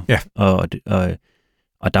yndlingsnumre. Ja.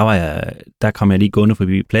 Og der kom jeg lige gående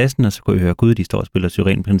forbi pladsen, og så kunne jeg høre, gud, de står og spiller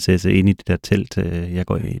Syren Prinsesse inde i det der telt.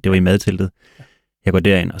 Det var i madteltet. Jeg går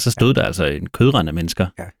derind, og så stod der altså en kødrand af mennesker.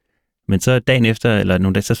 Ja. Men så dagen efter, eller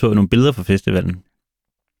nogle dage, så jeg nogle billeder fra festivalen.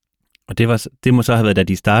 Og det må så have været, da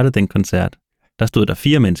de startede den koncert. Der stod der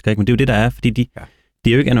 4 mennesker, ikke? Men det er jo det, der er, fordi de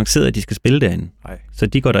er jo ikke annonceret, at de skal spille derinde. Nej. Så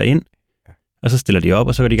de går derind, og så stiller de op,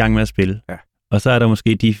 og så går de i gang med at spille. Ja. Og så er der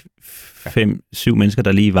måske de 5-7 mennesker,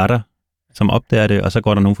 der lige var der, som opdager det, og så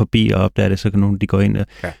går der nogen forbi og opdager det, så kan nogen de gå ind,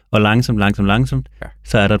 og langsomt,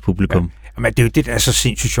 så er der et publikum. Ja. Men det er jo det, der er så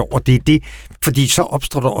sindssygt sjovt, og det er det, fordi så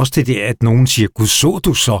opstår der også det der, at nogen siger, gud, så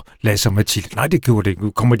du så, Lasse og Mathilde? Nej, det gjorde det ikke.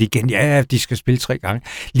 Nu kommer de igen. Ja, de skal spille 3 gange.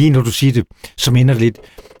 Lige når du siger det, så minder det lidt,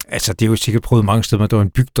 altså det er jo sikkert prøvet mange steder, men der var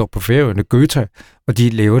en bygd op på Færøerne, Goethe, og de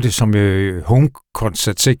laver det som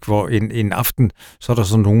home-koncert, hvor en aften, så er der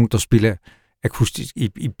så nogen, der spiller akustisk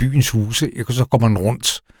i byens huse, og så går man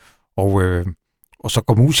rundt, og så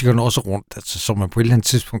går musikerne også rundt, altså, så man på et eller andet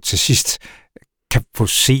tidspunkt til sidst kan få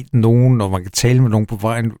set nogen, og man kan tale med nogen på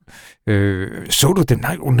vejen. Så du dem?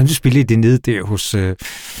 Nej, når de spillede det nede der hos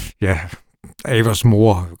Avers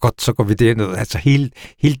mor. Godt, så går vi derned. Altså hele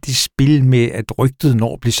det spil med, at rygtet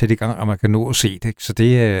når bliver sat i gang, og man kan nå at se det. Ikke? Så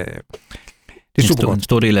det er super godt. En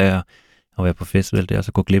stor del af at være på festival, det er også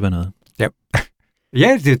at gå glip af noget. Ja.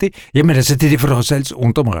 Ja, det er det. Jamen altså, det er det, for det også altid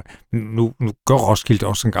undrer mig. Nu gør Roskilde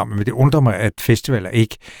også en gang, men det undrer mig, at festivaler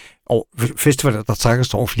ikke, og festivaler, der trækker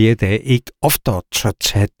sig over flere dage, ikke oftere tør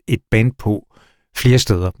tage et band på flere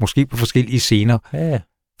steder, måske på forskellige scener. Ja.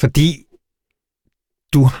 Fordi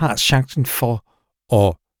du har chancen for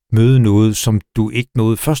at møde noget, som du ikke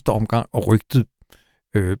nåede første omgang, og rygtet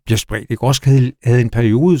bliver spredt. Ikke? Også havde en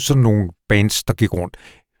periode sådan nogle bands, der gik rundt,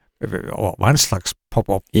 og var en slags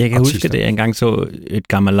pop-up. Jeg kan huske det, jeg engang så et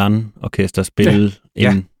Gamelan-orkester spille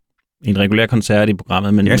en regulær koncert i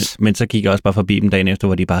programmet, men så gik jeg også bare forbi dem dagen efter,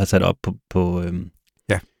 hvor de bare havde sat op på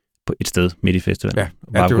et sted midt i festivalen. Ja,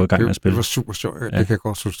 og bare gået i gang med at spille. Det var super sjovt. Ja. Det kan jeg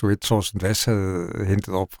godt huske, at Thorsten Vass havde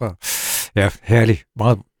hentet op fra. Ja, herligt.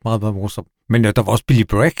 Meget, meget, meget morsomt. Men der var også Billy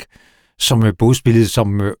Bragg, som både spillede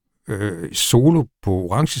som solo på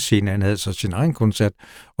Orange Scene. Han havde så sin egen koncert,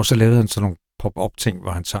 og så lavede han sådan nogle pop-up-ting,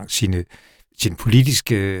 hvor han sang sine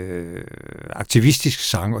politiske, aktivistiske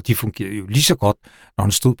sange, og de fungerede jo lige så godt, når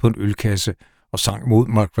han stod på en ølkasse og sang mod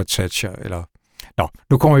Margaret Thatcher, eller... Nå,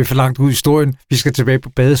 nu kommer vi for langt ud i historien. Vi skal tilbage på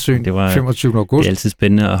Badesøen 25. august. Det er altid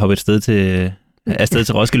spændende at hoppe afsted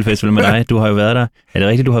til Roskilde Festival med dig. Du har jo været der. Er det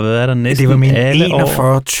rigtigt, du har været der næsten alle år? Det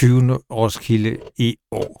var min 41. Roskilde i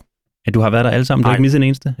år. Ja, du har været der alle sammen? Du har ikke misset en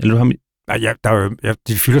eneste? Eller du har Nej,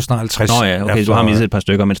 de fylder snart 50. Nå ja, okay, du har misset et par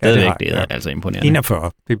stykker, men stadigvæk, det er altså imponerende.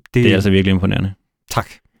 41. Det er altså virkelig imponerende. Tak.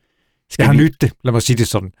 Jeg har nydt det, lad mig sige det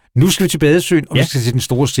sådan. Nu skal vi til Badesøen, og vi skal til den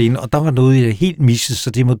store scene, og der var noget, jeg helt missede, så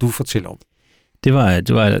det må du fortælle om. Det var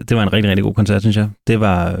en rigtig, rigtig god koncert, synes jeg. Det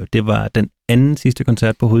var den anden sidste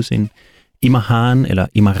koncert på hovedscenen. Imaran,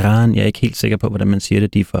 jeg er ikke helt sikker på, hvordan man siger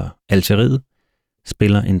det, de er fra Algeriet,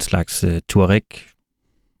 spiller en slags Tuareg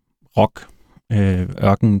rock,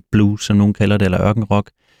 ørken blues, som nogen kalder det, eller ørken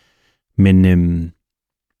rock. Men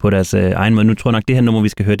på deres egen måde. Nu tror jeg nok, det her nummer, vi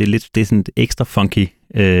skal høre, det er sådan et ekstra funky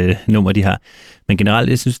nummer, de har. Men generelt,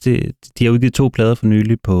 jeg synes, de har udgivet 2 plader for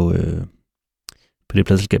nylig på det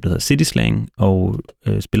pladselskab, der hedder City Slang, og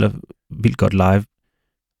spiller vildt godt live,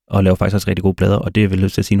 og laver faktisk også rigtig gode plader, og det jeg vil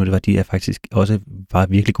lyst til at sige nu, det var, at de er faktisk også var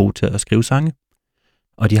virkelig gode til at skrive sange.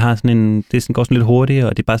 Og de har sådan går sådan lidt hurtigt,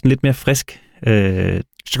 og det er bare sådan lidt mere frisk.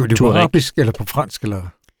 Skal det på arabisk eller på fransk? Eller?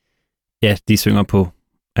 Ja, de synger på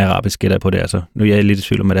arabisk, gætter jeg på det, altså. Nu er jeg lidt i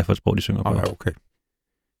tvivl om, hvad det er for et sprog, de synger på. Okay.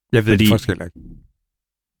 Jeg ved det faktisk heller ikke.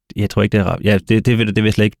 Jeg tror ikke, det er arabisk. Ja, det vil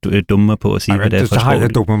jeg slet ikke dumme mig på at sige, hvad det er for et sprog. Så har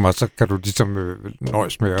jeg dummet mig, så kan du ligesom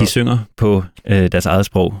nøjes med. De synger på deres eget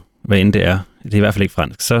sprog, hvad end det er. Det er i hvert fald ikke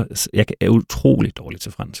fransk. Så jeg er utrolig dårlig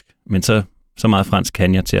til fransk. Men så meget fransk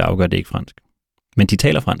kan jeg til at afgøre, det ikke fransk. Men de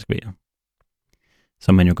taler fransk, ved jeg.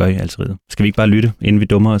 Som man jo gør i Algeriet. Skal vi ikke bare lytte, inden vi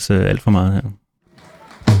dummer os alt for meget her?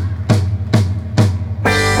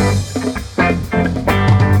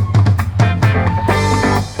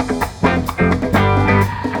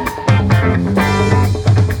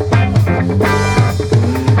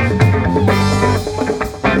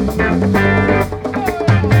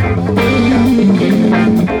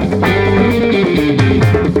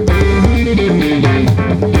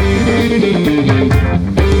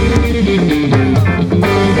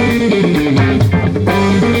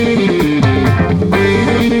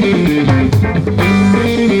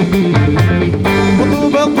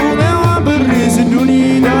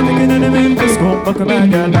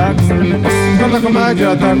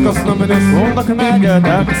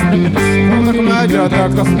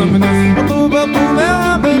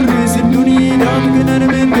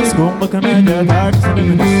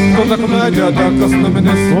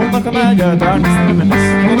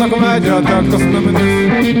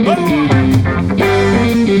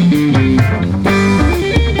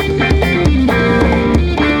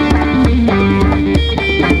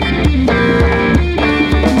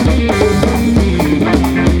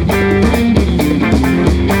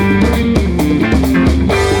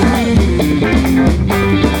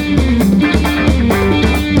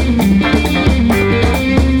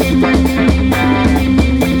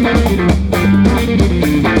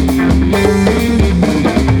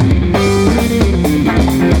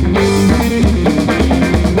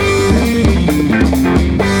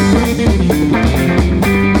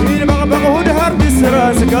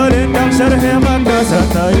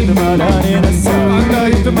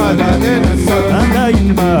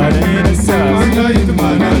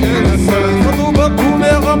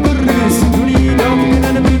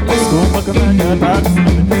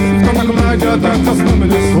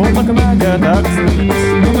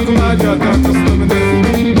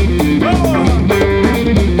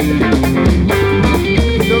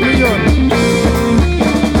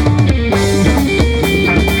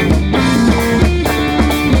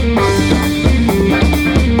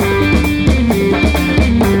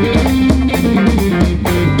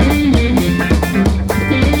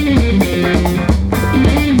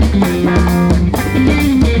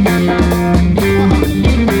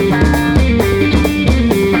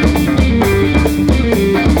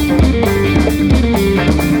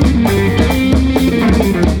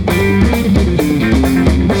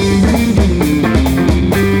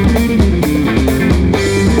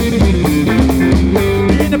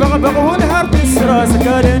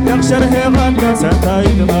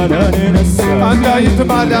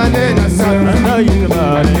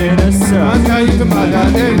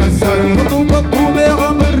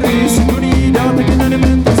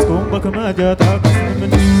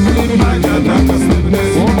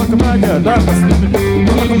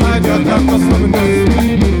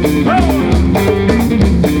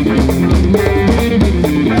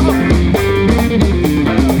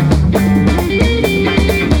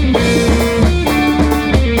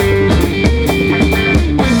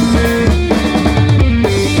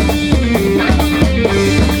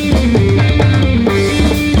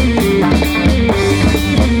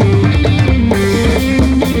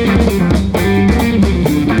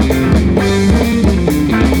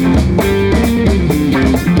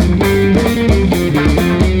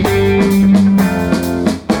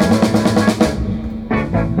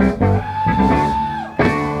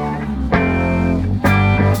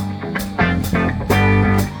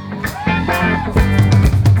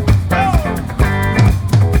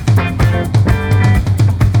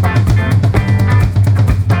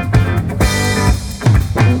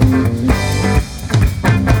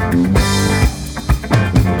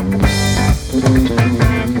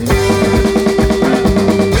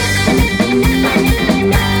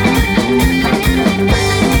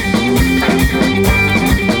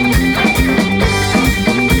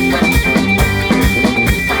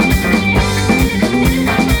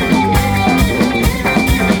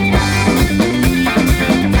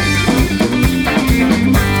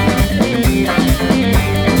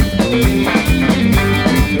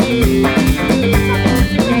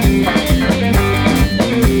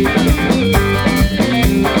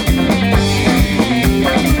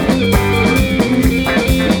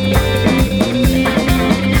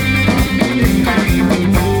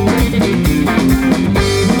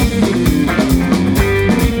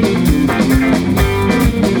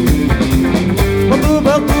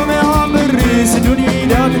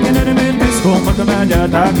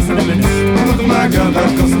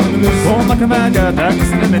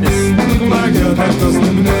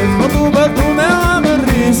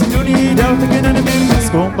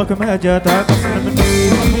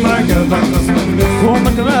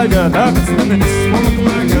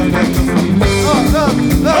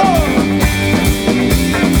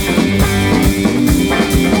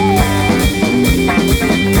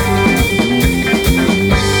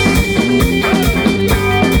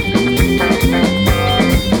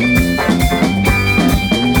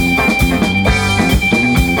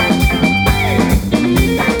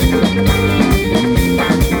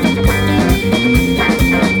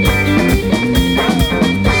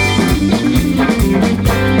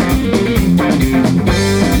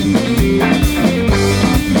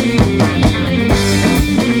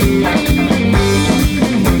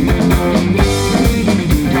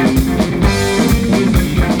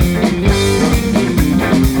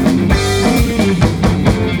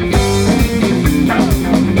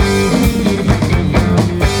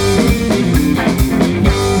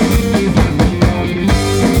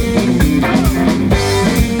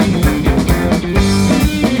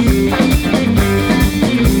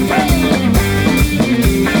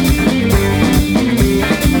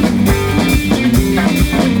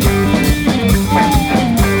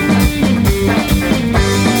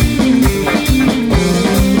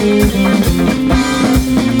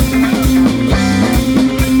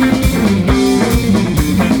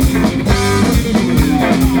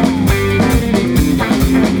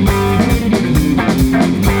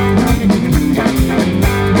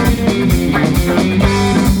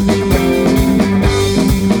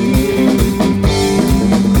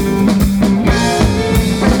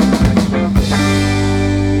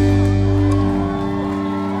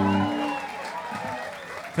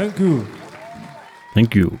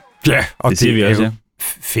 Thank you. Ja, og det siger vi også, ja.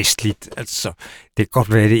 Festligt. Altså, det kan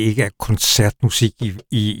godt være, at det ikke er koncertmusik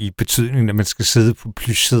i betydningen, at man skal sidde på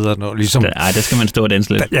plysæderne og ligesom... Nej, der skal man stå og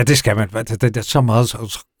danse lidt. Ja, det skal man. Det er så meget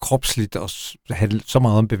så kropsligt og så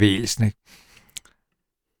meget om bevægelsen, ikke?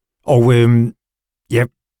 Og ja...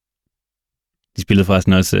 De spillede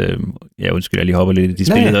forresten også... undskyld, jeg lige hopper lidt. De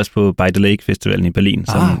spillede også på By the Lake Festivalen i Berlin,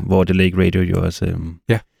 hvor The Lake Radio jo også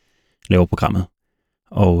laver programmet.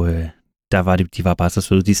 Og der var de var bare så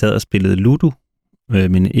søde. De sad og spillede Ludo,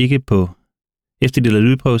 men ikke på... Efter de lavede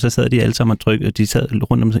lydprøve, så sad de alle sammen og trykkede, og de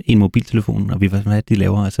sad rundt om en mobiltelefon, og vi var sådan, hvad de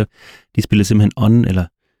laver. Altså, de spillede simpelthen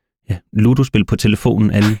Ludo-spil på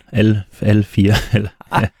telefonen, alle fire. Eller,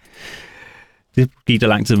 ja. Det gik der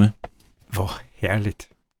lang tid med. Hvor herligt.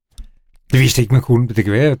 Det vidste ikke, man kunne, men det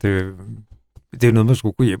kan være, at det er noget, man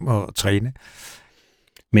skulle gå hjem og træne.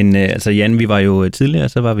 Men altså Jan, vi var jo tidligere,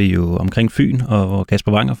 så var vi jo omkring Fyn, og hvor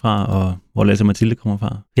Kasper Wang er fra, og hvor Lasse Mathilde kommer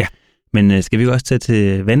fra. Ja. Men skal vi jo også tage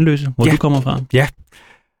til Vandløse, hvor du kommer fra? Ja.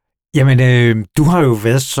 Jamen, du har jo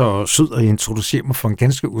været så sød at introducere mig for en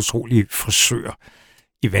ganske utrolig frisør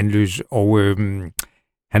i Vandløse, og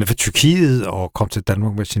han er fra Tyrkiet og kom til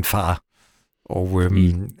Danmark med sin far. Og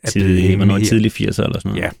tidlig 80'er eller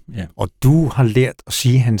sådan noget. Ja. Og du har lært at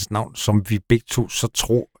sige hans navn, som vi begge to så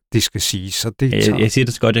tror, det skal sige. Så det jeg siger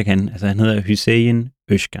det så godt, jeg kan. Altså, han hedder Hüseyin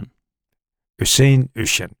Özcan. Hüseyin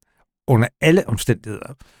Özcan. Under alle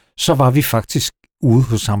omstændigheder, så var vi faktisk ude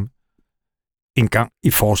hos ham en gang i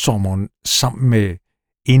forsommeren, sammen med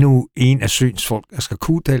endnu en af søens folk, Asger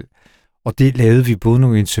Kudal, og det lavede vi både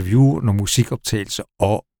nogle interview, nogle musikoptagelser,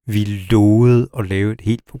 og vi lovede at lave et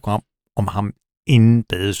helt program om ham inden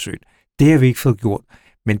Badesøen. Det har vi ikke fået gjort,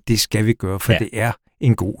 men det skal vi gøre, for det er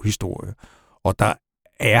en god historie. Og der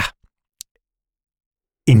er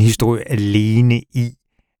en historie alene i,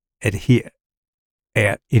 at her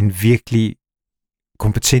er en virkelig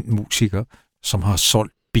kompetent musiker, som har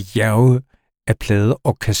solgt bjerge af plader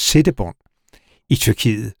og kassettebånd i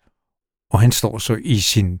Tyrkiet. Og han står så i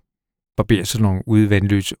sin barbersalon ude i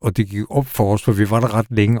Vandløse, og det gik op for os, for vi var der ret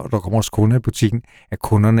længe, og der kom også kunder i butikken, at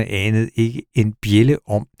kunderne anede ikke en bjælle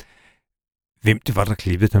om, hvem det var, der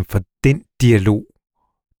klippede dem. For den dialog,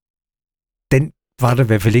 den var der i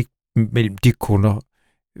hvert fald ikke mellem de kunder,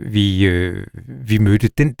 vi mødte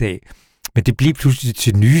den dag. Men det blev pludselig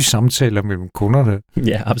til nye samtaler mellem kunderne.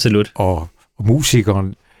 Ja, absolut. Og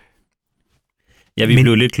musikeren. Ja, vi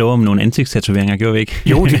blev lidt klogere om nogle ansigtstatoveringer, gjorde vi ikke?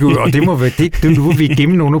 Jo, det gjorde, og det må være det. Nu vil vi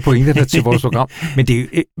igennem nogle pointer der til vores program.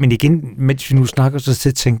 Men igen, mens vi nu snakker, så sidder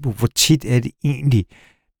jeg og tænker på, hvor tit er det egentlig,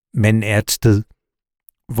 man er et sted,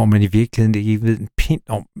 hvor man i virkeligheden ikke ved en pind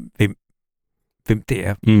om, hvem det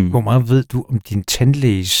er. Hvor meget ved du om din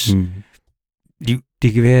tandlæges liv?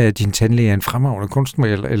 Det kan være, at din tandlæge er en fremragende kunstner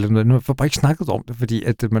eller noget. Nu har jeg bare ikke snakket om det, fordi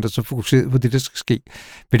at man er så fokuseret på det, der skal ske.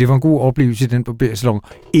 Men det var en god oplevelse i den barbersalon.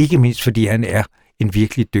 Ikke mindst, fordi han er en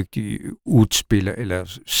virkelig dygtig udspiller,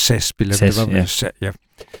 eller SAS-spiller. Ja.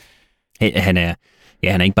 Han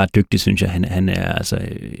er ikke bare dygtig, synes jeg. Han er altså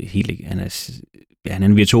han er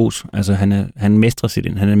en virtuos. Altså han mestrer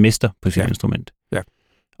sit, han er en mester på sit instrument. Ja.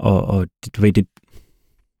 Og du ved,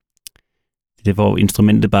 det hvor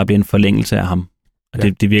instrumentet bare bliver en forlængelse af ham. Og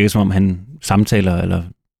det virker som om han samtaler eller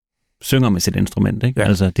synger med sit instrument, ikke? Ja.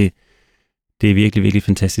 Altså det er virkelig, virkelig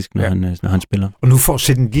fantastisk, når han spiller. Og nu for at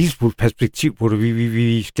sætte en lille smule perspektiv på det,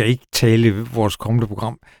 vi skal ikke tale vores kommende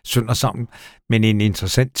program søndag sammen, men en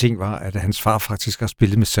interessant ting var, at hans far faktisk har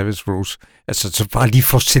spillet med Savage Rose. Altså, så bare lige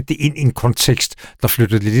for at sætte det ind i en kontekst, der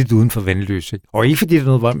flyttede lidt uden for Vandløse. Ikke? Og ikke fordi der er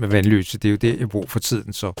noget med Vandløse, det er jo det, jeg bruger for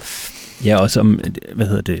tiden. Så. Ja, og som,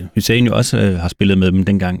 Hussein jo også har spillet med dem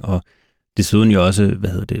dengang, og desuden jo også,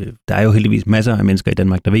 der er jo heldigvis masser af mennesker i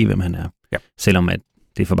Danmark, der ved, hvem han er. Ja. Selvom at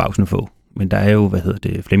det er forbavsende få. Men der er jo,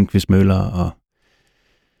 Flemming Møller og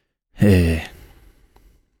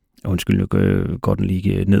undskyld, nu går den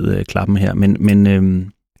lige ned klappen her,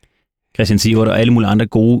 men Christian Sivert og alle mulige andre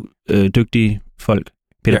gode, dygtige folk,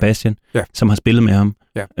 Peter Bastian, som har spillet med ham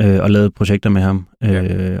og lavet projekter med ham.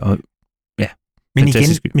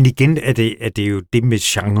 Men igen er det jo det med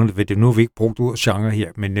genren. Nu har vi ikke brugt ordet genre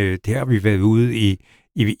her, men det har vi været ude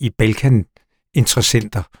i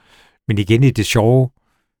Balkan-interessenter. Men igen er det sjove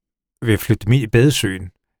ved at flytte dem ind i Badesøen,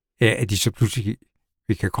 at de så pludselig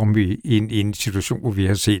vi kan komme i en situation, hvor vi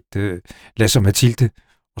har set Lasse og Mathilde,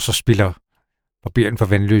 og så spiller Barberen for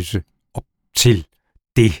Vandløse op til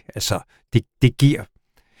det. Altså, det giver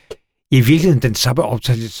i virkeligheden den samme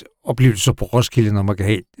oplevelse på Roskilde, når man kan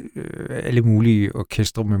have alle mulige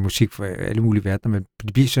orkestre med musik fra alle mulige verdener, men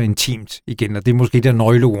det bliver så intimt igen, og det er måske der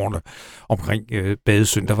nøgleordene omkring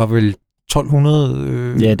Badesøen. Der var vel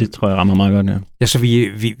 1200... Ja, det tror jeg rammer meget godt, ja. Ja, så vi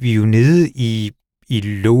er jo nede i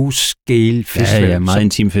low-scale festival. Ja, meget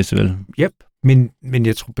intim festival. Yep, men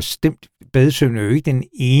jeg tror bestemt, Badesøen er jo ikke den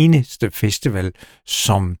eneste festival,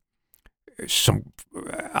 som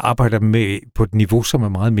arbejder med på et niveau, som er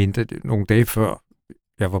meget mindre. Nogle dage før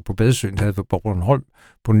jeg var på Badesøen, havde jeg på Bornholm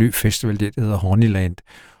på en ny festival, der hedder Honeyland.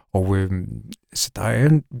 Og så der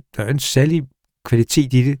er en særlig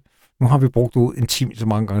kvalitet i det. Nu har vi brugt ordet intimt så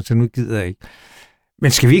mange gange, så nu gider jeg ikke.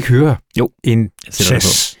 Men skal vi ikke høre en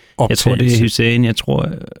SAS-optagelse? Jeg tror, det er Hussein. Jeg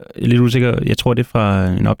er lidt usikker. Jeg tror, det er fra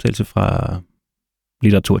en optagelse fra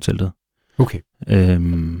litteraturteltet. Okay.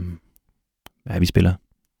 Hvad vi spiller?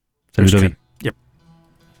 Så lytter vi. Yep.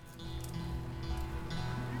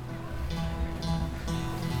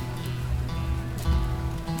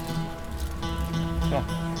 Så.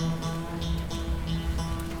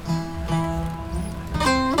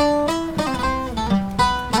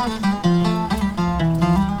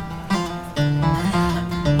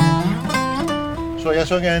 Så jeg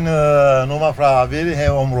synger en nummer fra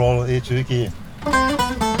Hvidehavområdet i Tyrkiet.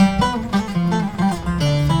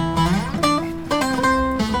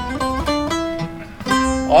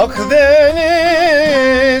 Akdeniz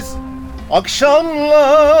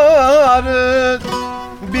akşamları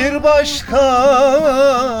bir başka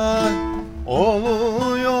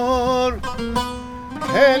oluyor.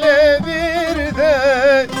 Hele bir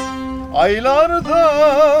de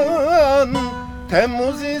aylardan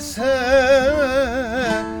Temmuz ise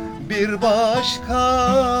bir başka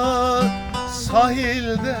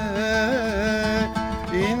sahilde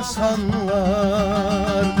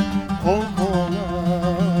insanlar kol kola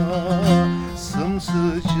sımsıcak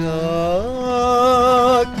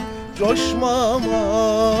coşmamak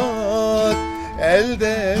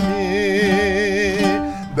elde mi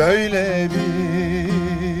böyle bir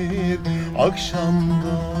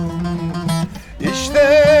akşamdan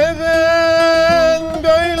işte ben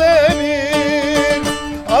böyle bir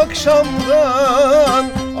akşamdan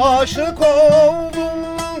aşık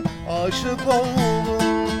oldum, aşık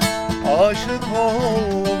oldum, aşık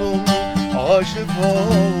oldum, aşık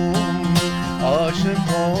oldum, aşık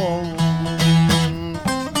oldum.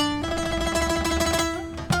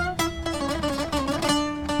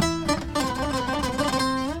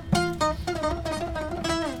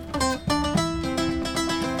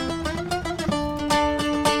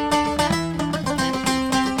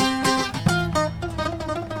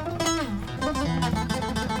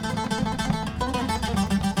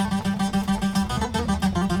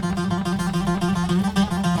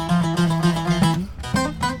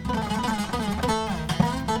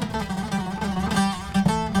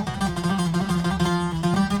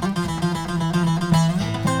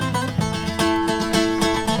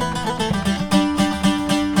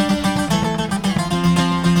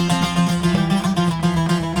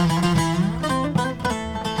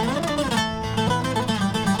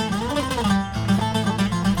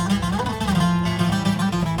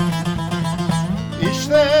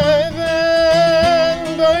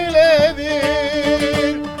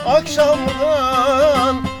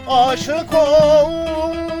 akşamdan aşık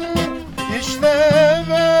oldum. İşte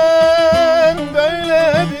ben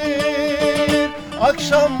böyle bir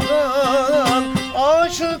akşamdan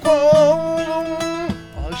aşık oldum.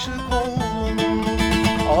 Aşık oldum,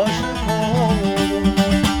 aşık oldum,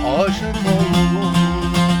 aşık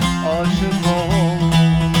oldum, aşık oldum,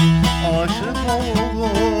 aşık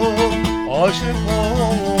oldum, aşık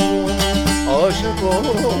oldum, aşık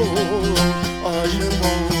oldum, aşık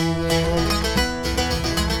oldum.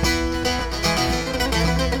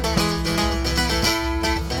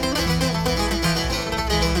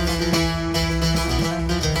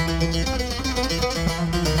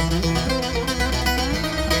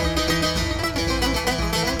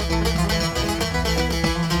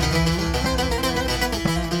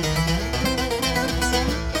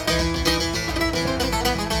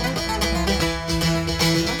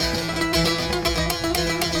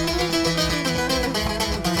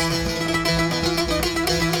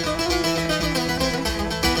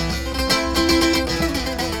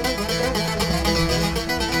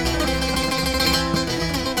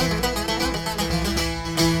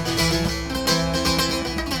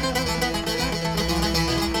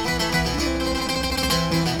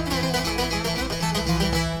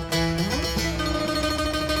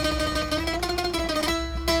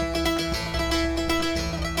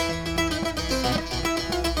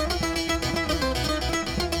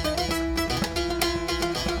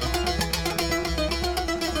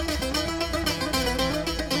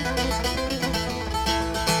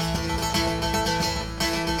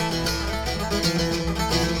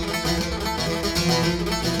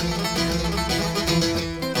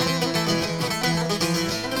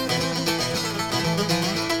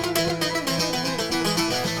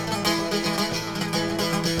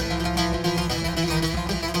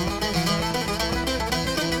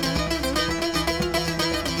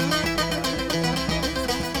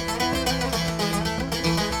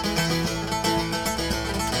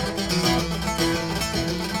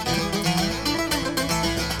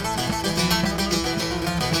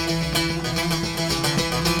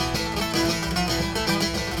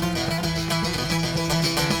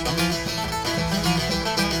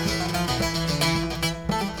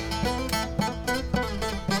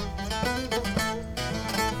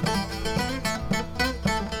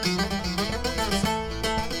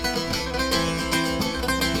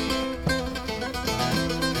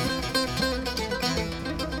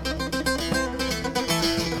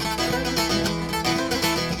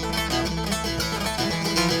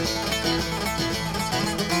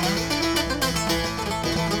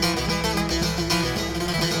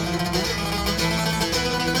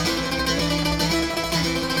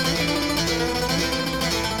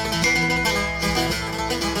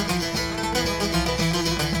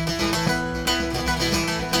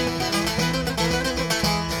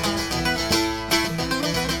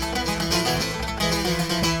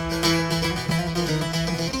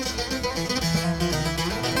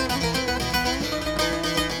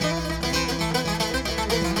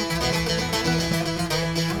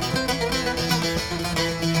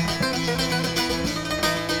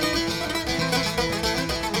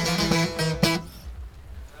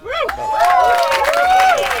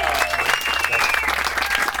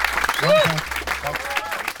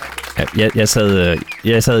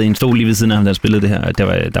 Jeg sad i en stol lige ved siden af ham, der spillede det her, og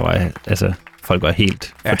der var altså, folk var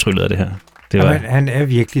helt fortryllet af det her. Det var... han er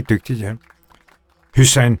virkelig dygtig, ja.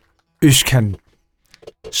 Hüseyin Özkan,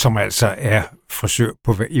 som altså er frisør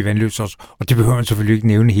i Vandløs også, og det behøver man selvfølgelig ikke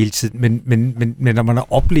nævne hele tiden, men når man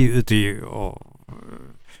har oplevet det,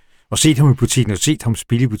 og set ham i butikken, og set ham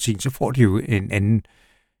spille i butikken, så får det jo en anden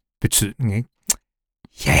betydning, ikke?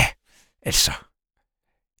 Ja, altså...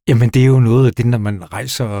 Jamen, det er jo noget af det, når man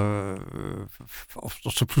rejser, og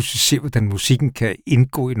så pludselig ser, hvordan musikken kan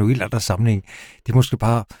indgå i nogle helt andre sammenhæng. Det er måske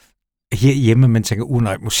bare herhjemme, man tænker,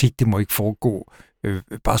 nej, musik, det må ikke foregå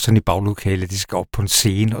bare sådan i baglokalet, det skal op på en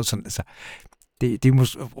scene og sådan. Altså, det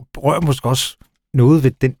rører måske også noget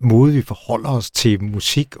ved den måde, vi forholder os til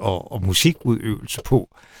musik og musikudøvelse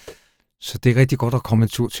på. Så det er rigtig godt at komme en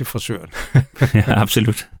tur til frisøren. Ja,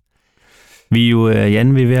 absolut. Vi er jo,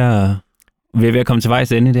 Jan, vi er ved at komme til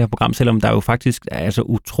vejs ende i det her program, selvom der jo faktisk er så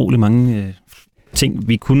utrolig mange ting,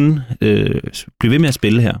 vi kunne blive ved med at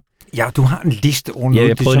spille her. Ja, du har en liste over noget. Ja,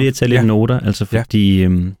 jeg prøvede lige at tage lidt noter, altså fordi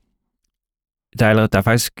der er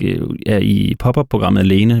faktisk i pop-up-programmet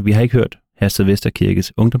alene, vi har ikke hørt Hersted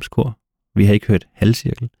Vesterkirkes ungdomskor, vi har ikke hørt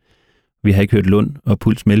Halvcirkel, vi har ikke hørt Lund og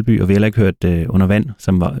Puls Melby, og vi har heller ikke hørt Under Vand,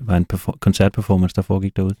 som var en koncertperformance, der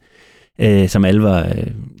foregik derude. som alle var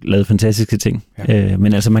lavet fantastiske ting. Ja.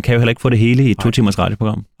 Men altså, man kan jo heller ikke få det hele i et 2-timers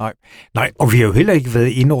radioprogram. Nej, og vi har jo heller ikke været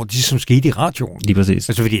inde over de, som skete i radioen. Lige præcis.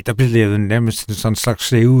 Altså, fordi der blev lavet nærmest sådan en slags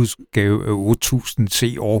sæveudgave af 8000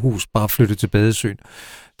 C Aarhus, bare flyttet til Badesøen.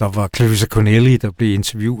 Der var Clarissa Connelly, der blev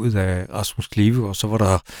interviewet af Rasmus Stolberg, og så var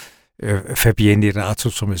der Fabienne Edato,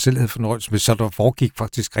 som jeg selv havde fornøjelse med, så der foregik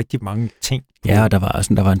faktisk rigtig mange ting. Ja, og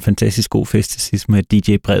der var en fantastisk god fest til sidst med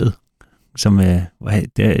DJ Brevet, som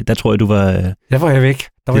der tror jeg, du var... Der var jeg væk.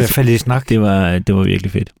 Der var jeg faldet i snak. Det var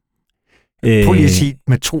virkelig fedt. Prøv lige at sige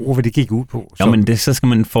med 2 ord, hvad det gik ud på. Så. Jo, men så skal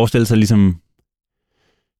man forestille sig ligesom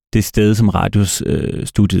det sted, som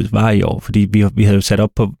radiostudiet var i år, fordi vi havde jo sat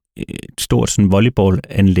op på et stort sådan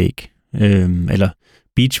volleyballanlæg, eller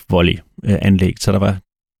beachvolley-anlæg, så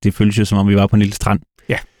det føltes jo, som om vi var på en lille strand.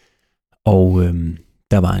 Ja. Og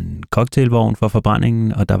der var en cocktailvogn for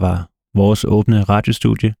forbrændingen, og der var vores åbne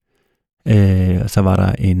radiostudie, og så var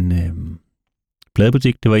der en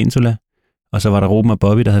pladebutik, det var Insula, og så var der Ruben og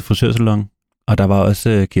Bobby, der havde frisørsalon, og der var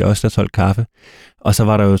også kiosk, der solgte kaffe, og så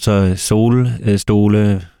var der jo så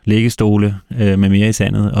solstole, liggestole med mere i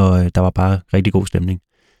sandet, og der var bare rigtig god stemning.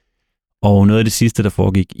 Og noget af det sidste, der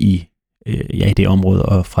foregik i det område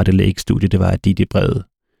og fra det Lake-studie, det var, at DJ Brevet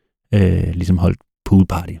ligesom holdt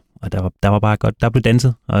poolparty, og der var bare godt, der blev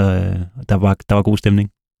danset, og der var god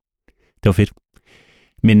stemning. Det var fedt.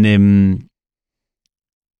 Men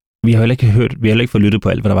vi har heller ikke fået lyttet på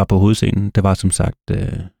alt, hvad der var på hovedscenen. Det var som sagt,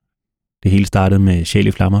 det hele startede med Sjæl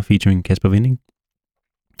i Flammer featuring Kasper Winding.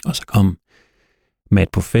 Og så kom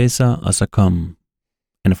Matt Professor, og så kom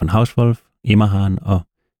Anna von Hauswolf, Emma Hahn og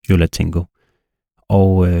Jola Tengo.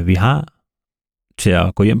 Og vi har til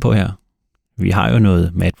at gå hjem på her, vi har jo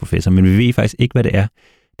noget Matt Professor, men vi ved faktisk ikke, hvad det er.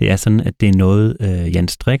 Det er sådan, at det er noget, Jan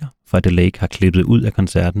Strikker fra The Lake har klippet ud af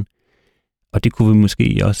koncerten. Og det kunne vi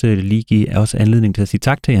måske også lige give os anledning til at sige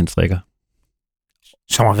tak til Jan Strikker.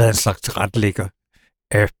 Som har været en slags tilrettelægger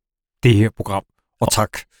af det her program. Og tak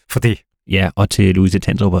for det. Ja, og til Louise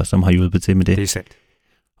Tandrup, som har hjulpet til med det. Det er sandt.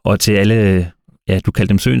 Og til alle, ja, du kaldte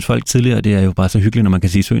dem Søens folk tidligere, det er jo bare så hyggeligt, når man kan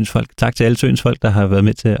sige Søens folk. Tak til alle Søens folk, der har været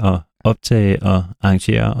med til at optage og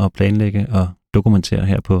arrangere og planlægge og dokumentere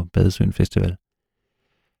her på Badesøen Festival.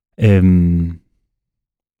 Ja,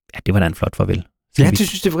 det var da en flot farvel. Ja, det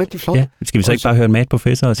synes det var rigtig flot. Ja, skal vi så ikke bare høre en Matt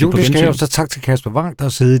Professor og sige på gensyn? Jo, det skal jeg også. Tak til Kasper Wang, der har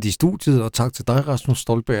siddet i studiet, og tak til dig, Rasmus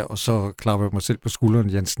Stolberg, og så klapper jeg mig selv på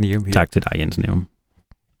skulderen, Jens Sneum her. Tak til dig, Jens Sneum.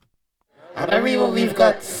 On Arrival, we've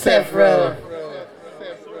got several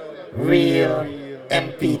real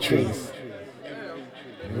MP3s.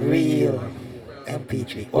 Real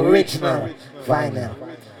MP3. Original vinyl.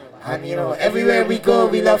 And you know, everywhere we go,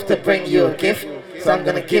 we love to bring you a gift. So I'm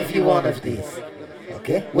gonna give you one of these.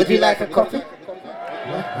 Okay? Would you like a copy?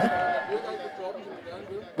 Huh?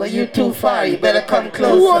 But you're too far, you better come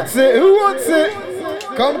closer. Who wants it? Who wants it?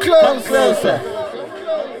 Come close. Come closer.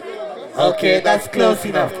 Okay, that's close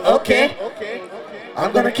enough. Okay?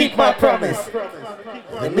 I'm gonna keep my promise.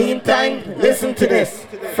 In the meantime, listen to this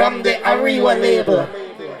from the Ariwa label.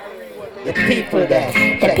 The people there.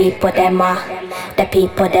 The people them are. The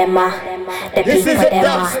people them are. The This is people a them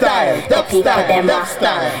dub are. style. The Dub people style. them Dub are.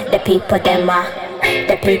 style. The people them are.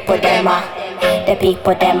 The people them are. The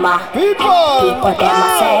people them are. People them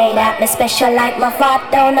are say that me special like my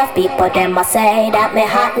father. Enough people them are say that me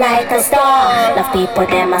hot like a star. Enough people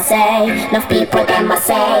them are say. Enough people them are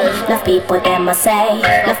say. Enough people them are say.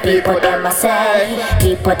 Enough people them are say.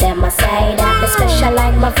 People them are say that me special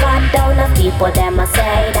like my father. Enough people them are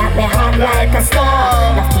say that me hot like a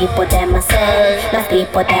star. Enough people them are say. Enough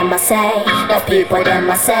people them are say. Enough people them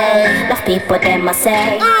are say. Enough people them are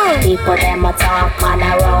say. People them are talk on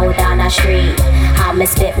a road, on a street. How me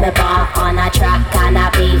spit me bar on a track and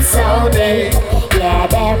a beat so deep. Yeah,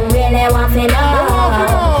 them really want to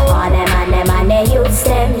know. All them and they use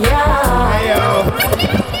them, yo.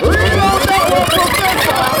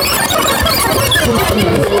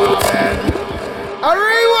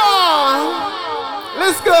 Arriba!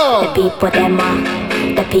 Let's go! The people them are.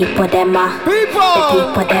 The people them are. People!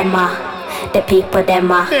 The people them are. The people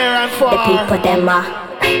them are. Near and far. The people them are.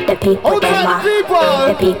 The people them are.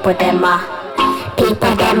 The people them are.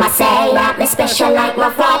 People them a say that me special like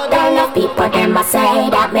my father. Enough people them a say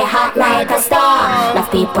that me hot like a star.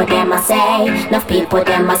 Enough people them a say. Enough people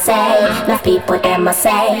them a say. Enough people them a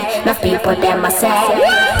say. Enough people them a say.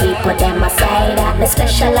 People them a say that me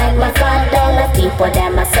special like my father. Enough people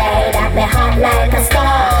them a say that me hot like a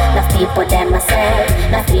star. Enough people them a say.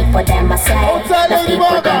 Enough people them a say. Enough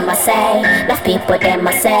people them a say. Enough people them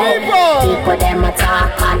a say. People them a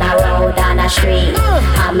talk on a road, on a street.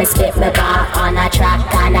 How me spit me bar on a track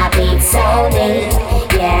and a beat so neat.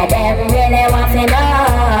 Yeah, them really want to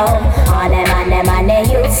know.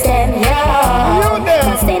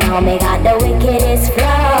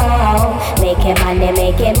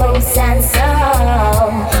 nice and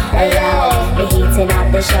slow. Hello, we heating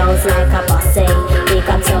up the shows like a bossy. We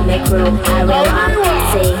got to make crew, I want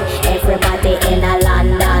see everybody in a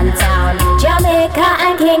London town, Jamaica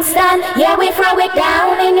and Kingston. Yeah, we throw it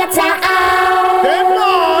down in your town.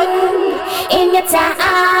 In your town.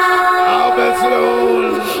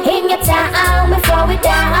 In your town, we throw it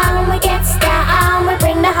down. We get down, we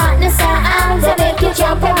bring the hotness out to make you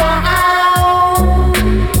jump around.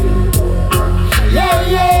 Yeah,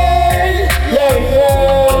 yeah, yeah,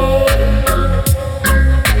 yeah.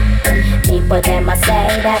 People them a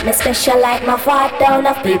say that me special like my father.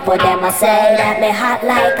 Enough people them a say that me hot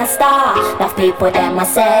like a star. Enough people them a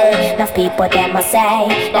say, enough people them a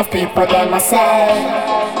say, enough people them a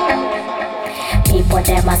say. People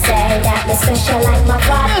them a say that me special like my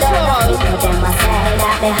father. People them a say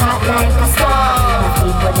that me hot like a star. Enough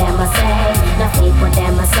people them a say, enough people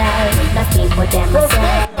them a say, enough people them a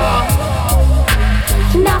say.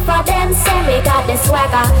 Enough of them say me got the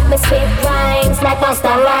swagger. Me spit rhymes like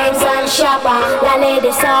Busta Rhymes and Shabba. La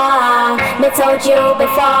lady saw, me told you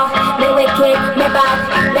before. Me wicked, me bad,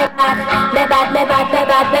 me bad, me bad, me bad, me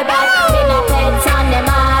bad, me bad. Me no pets on the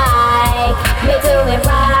mic. Me do it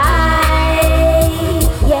right.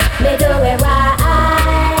 Yeah, me do it right.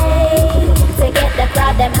 To get the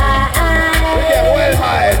crowd them high. We get well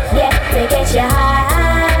high. Yeah, to get you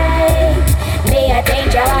high. Me a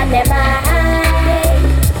danger on the mic.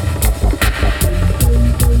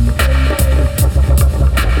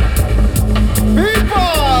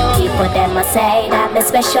 People them a say that me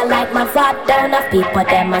special like my father. Enough people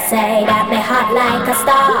them a say that me hot like a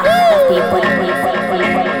star. Enough people.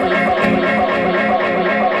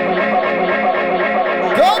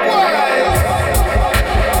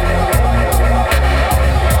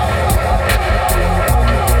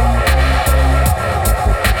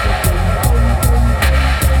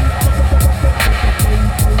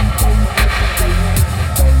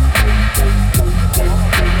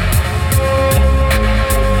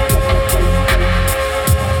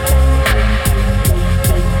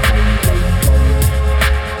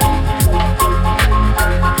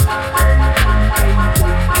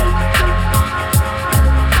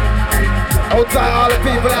 Outside all the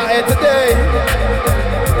people out here today.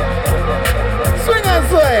 Swing and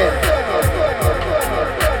sway.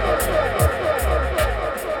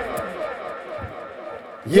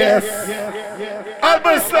 Yes.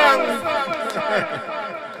 Albert Slang.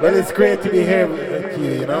 Well, it's great to be here with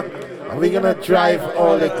you, you know. And we're gonna drive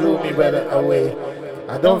all the gloomy weather away.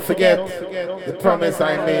 And don't forget the promise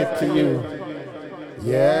I made to you.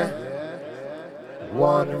 Yeah?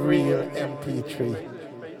 One real MP3.